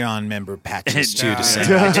Patreon member patches too to Nice.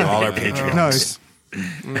 send out to all our Patreons. Nice.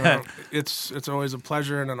 No, it's always a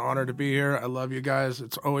pleasure and an honor to be here. I love you guys.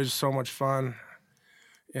 It's always so much fun.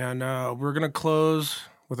 And we're going to close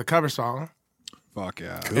with a cover song. Fuck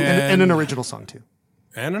yeah. And an original song too.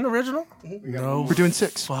 And an original? No, We're doing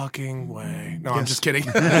 6. fucking way. No, I'm just kidding.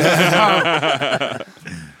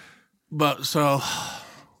 But so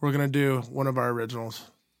we're going to do one of our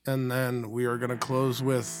originals. And then we are going to close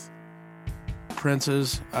with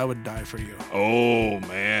Prince's I Would Die For You. Oh,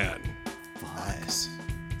 man. Nice.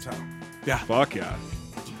 So, yeah. Fuck yeah.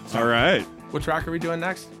 All right. What track are we doing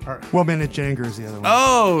next? All right. Well Managed Anger is the other one.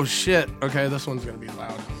 Oh, shit. Okay, this one's going to be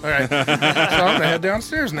loud. All right. So I'm going to head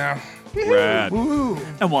downstairs now. Rad. Woo.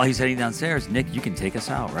 And while he's heading downstairs, Nick, you can take us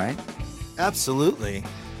out, right? Absolutely.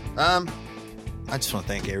 I just want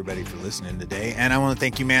to thank everybody for listening today, and I want to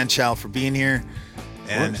thank you, Man Chow, for being here.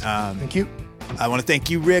 And Thank you. I want to thank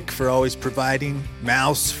you, Rick, for always providing.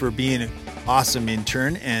 Mouse for being an awesome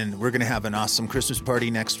intern, and we're going to have an awesome Christmas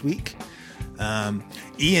party next week.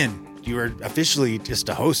 Ian, you are officially just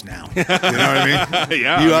a host now. You know what I mean?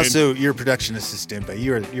 Yeah. You're a production assistant, but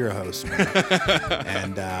you're a host, man.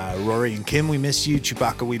 And Rory and Kim, we miss you.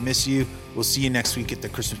 Chewbacca, we miss you. We'll see you next week at the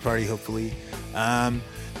Christmas party, hopefully.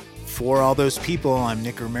 For all those people, I'm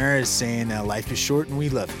Nick Ramirez saying life is short and we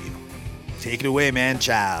love you. Take it away, man,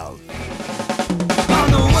 child. On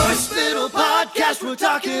the worst little podcast, we're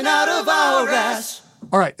talking out of our ass.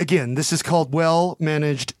 All right, again, this is called Well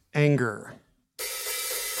Managed Anger.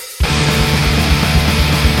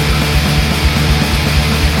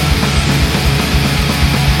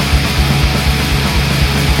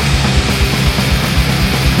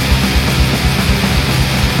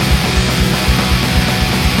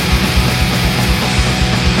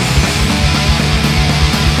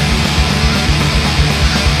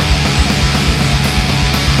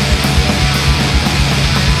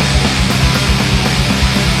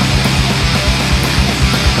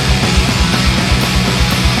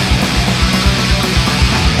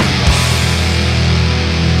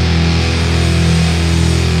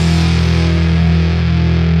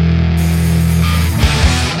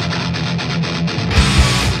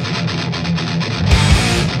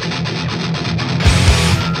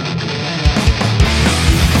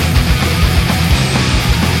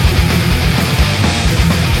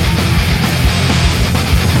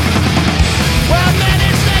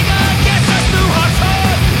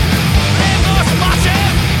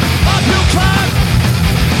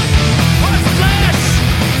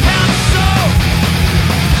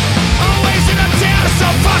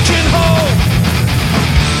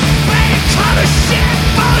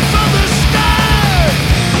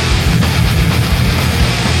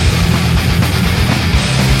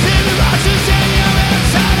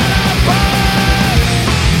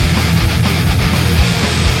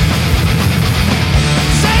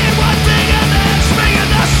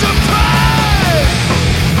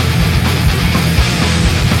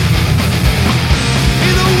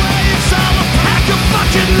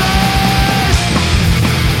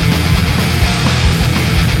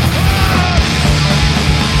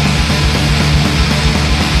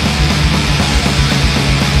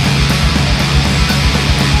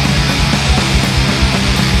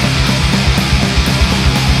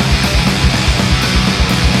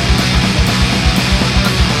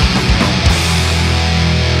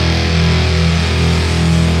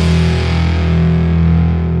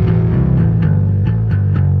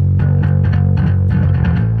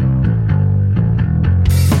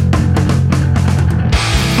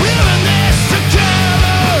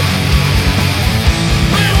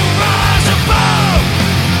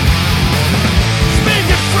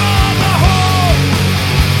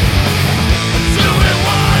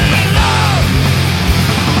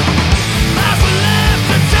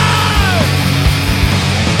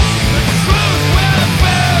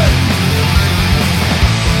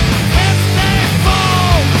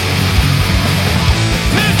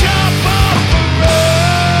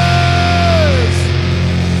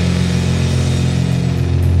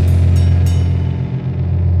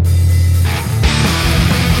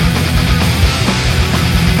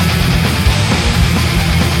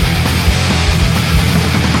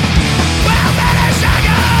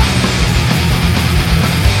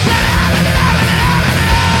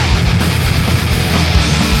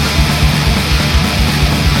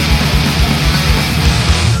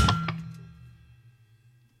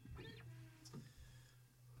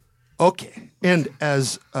 Okay. And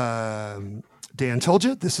as Dan told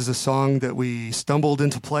you, this is a song that we stumbled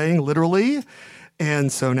into playing literally.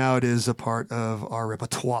 And so now it is a part of our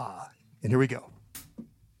repertoire. And here we go.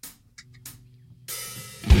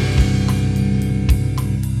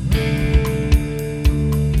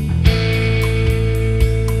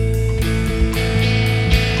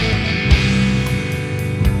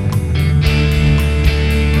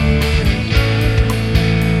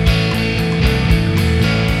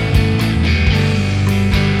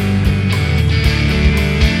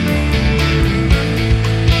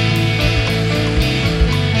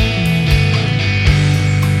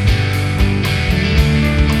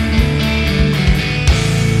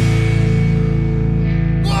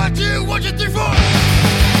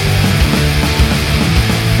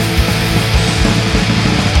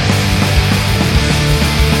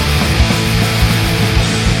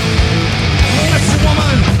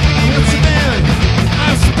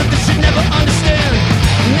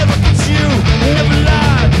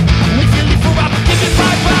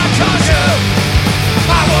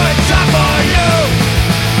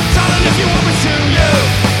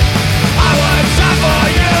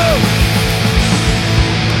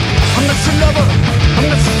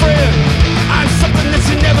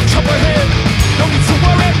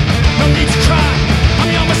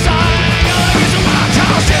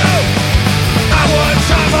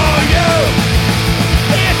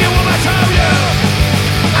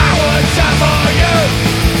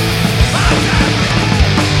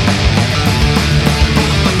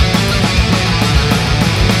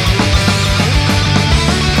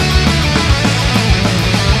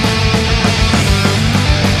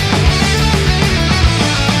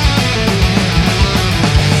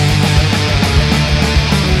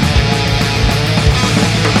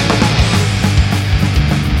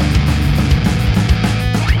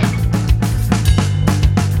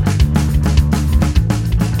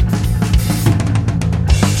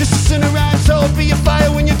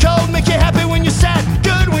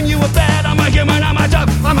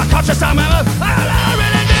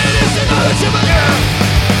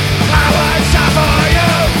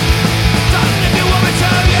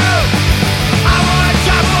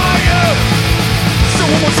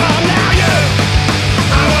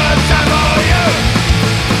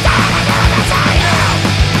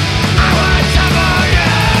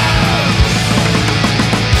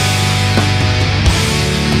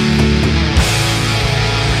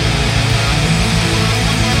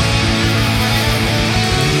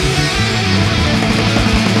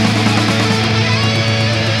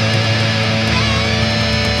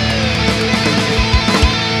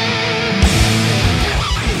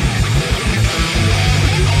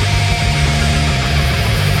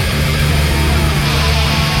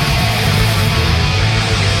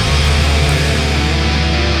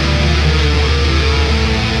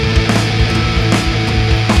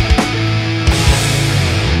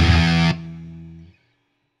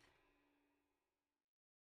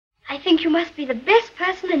 I think you must be the best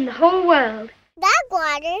person in the whole world.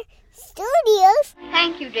 Backwater Studios.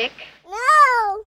 Thank you, Dick. No.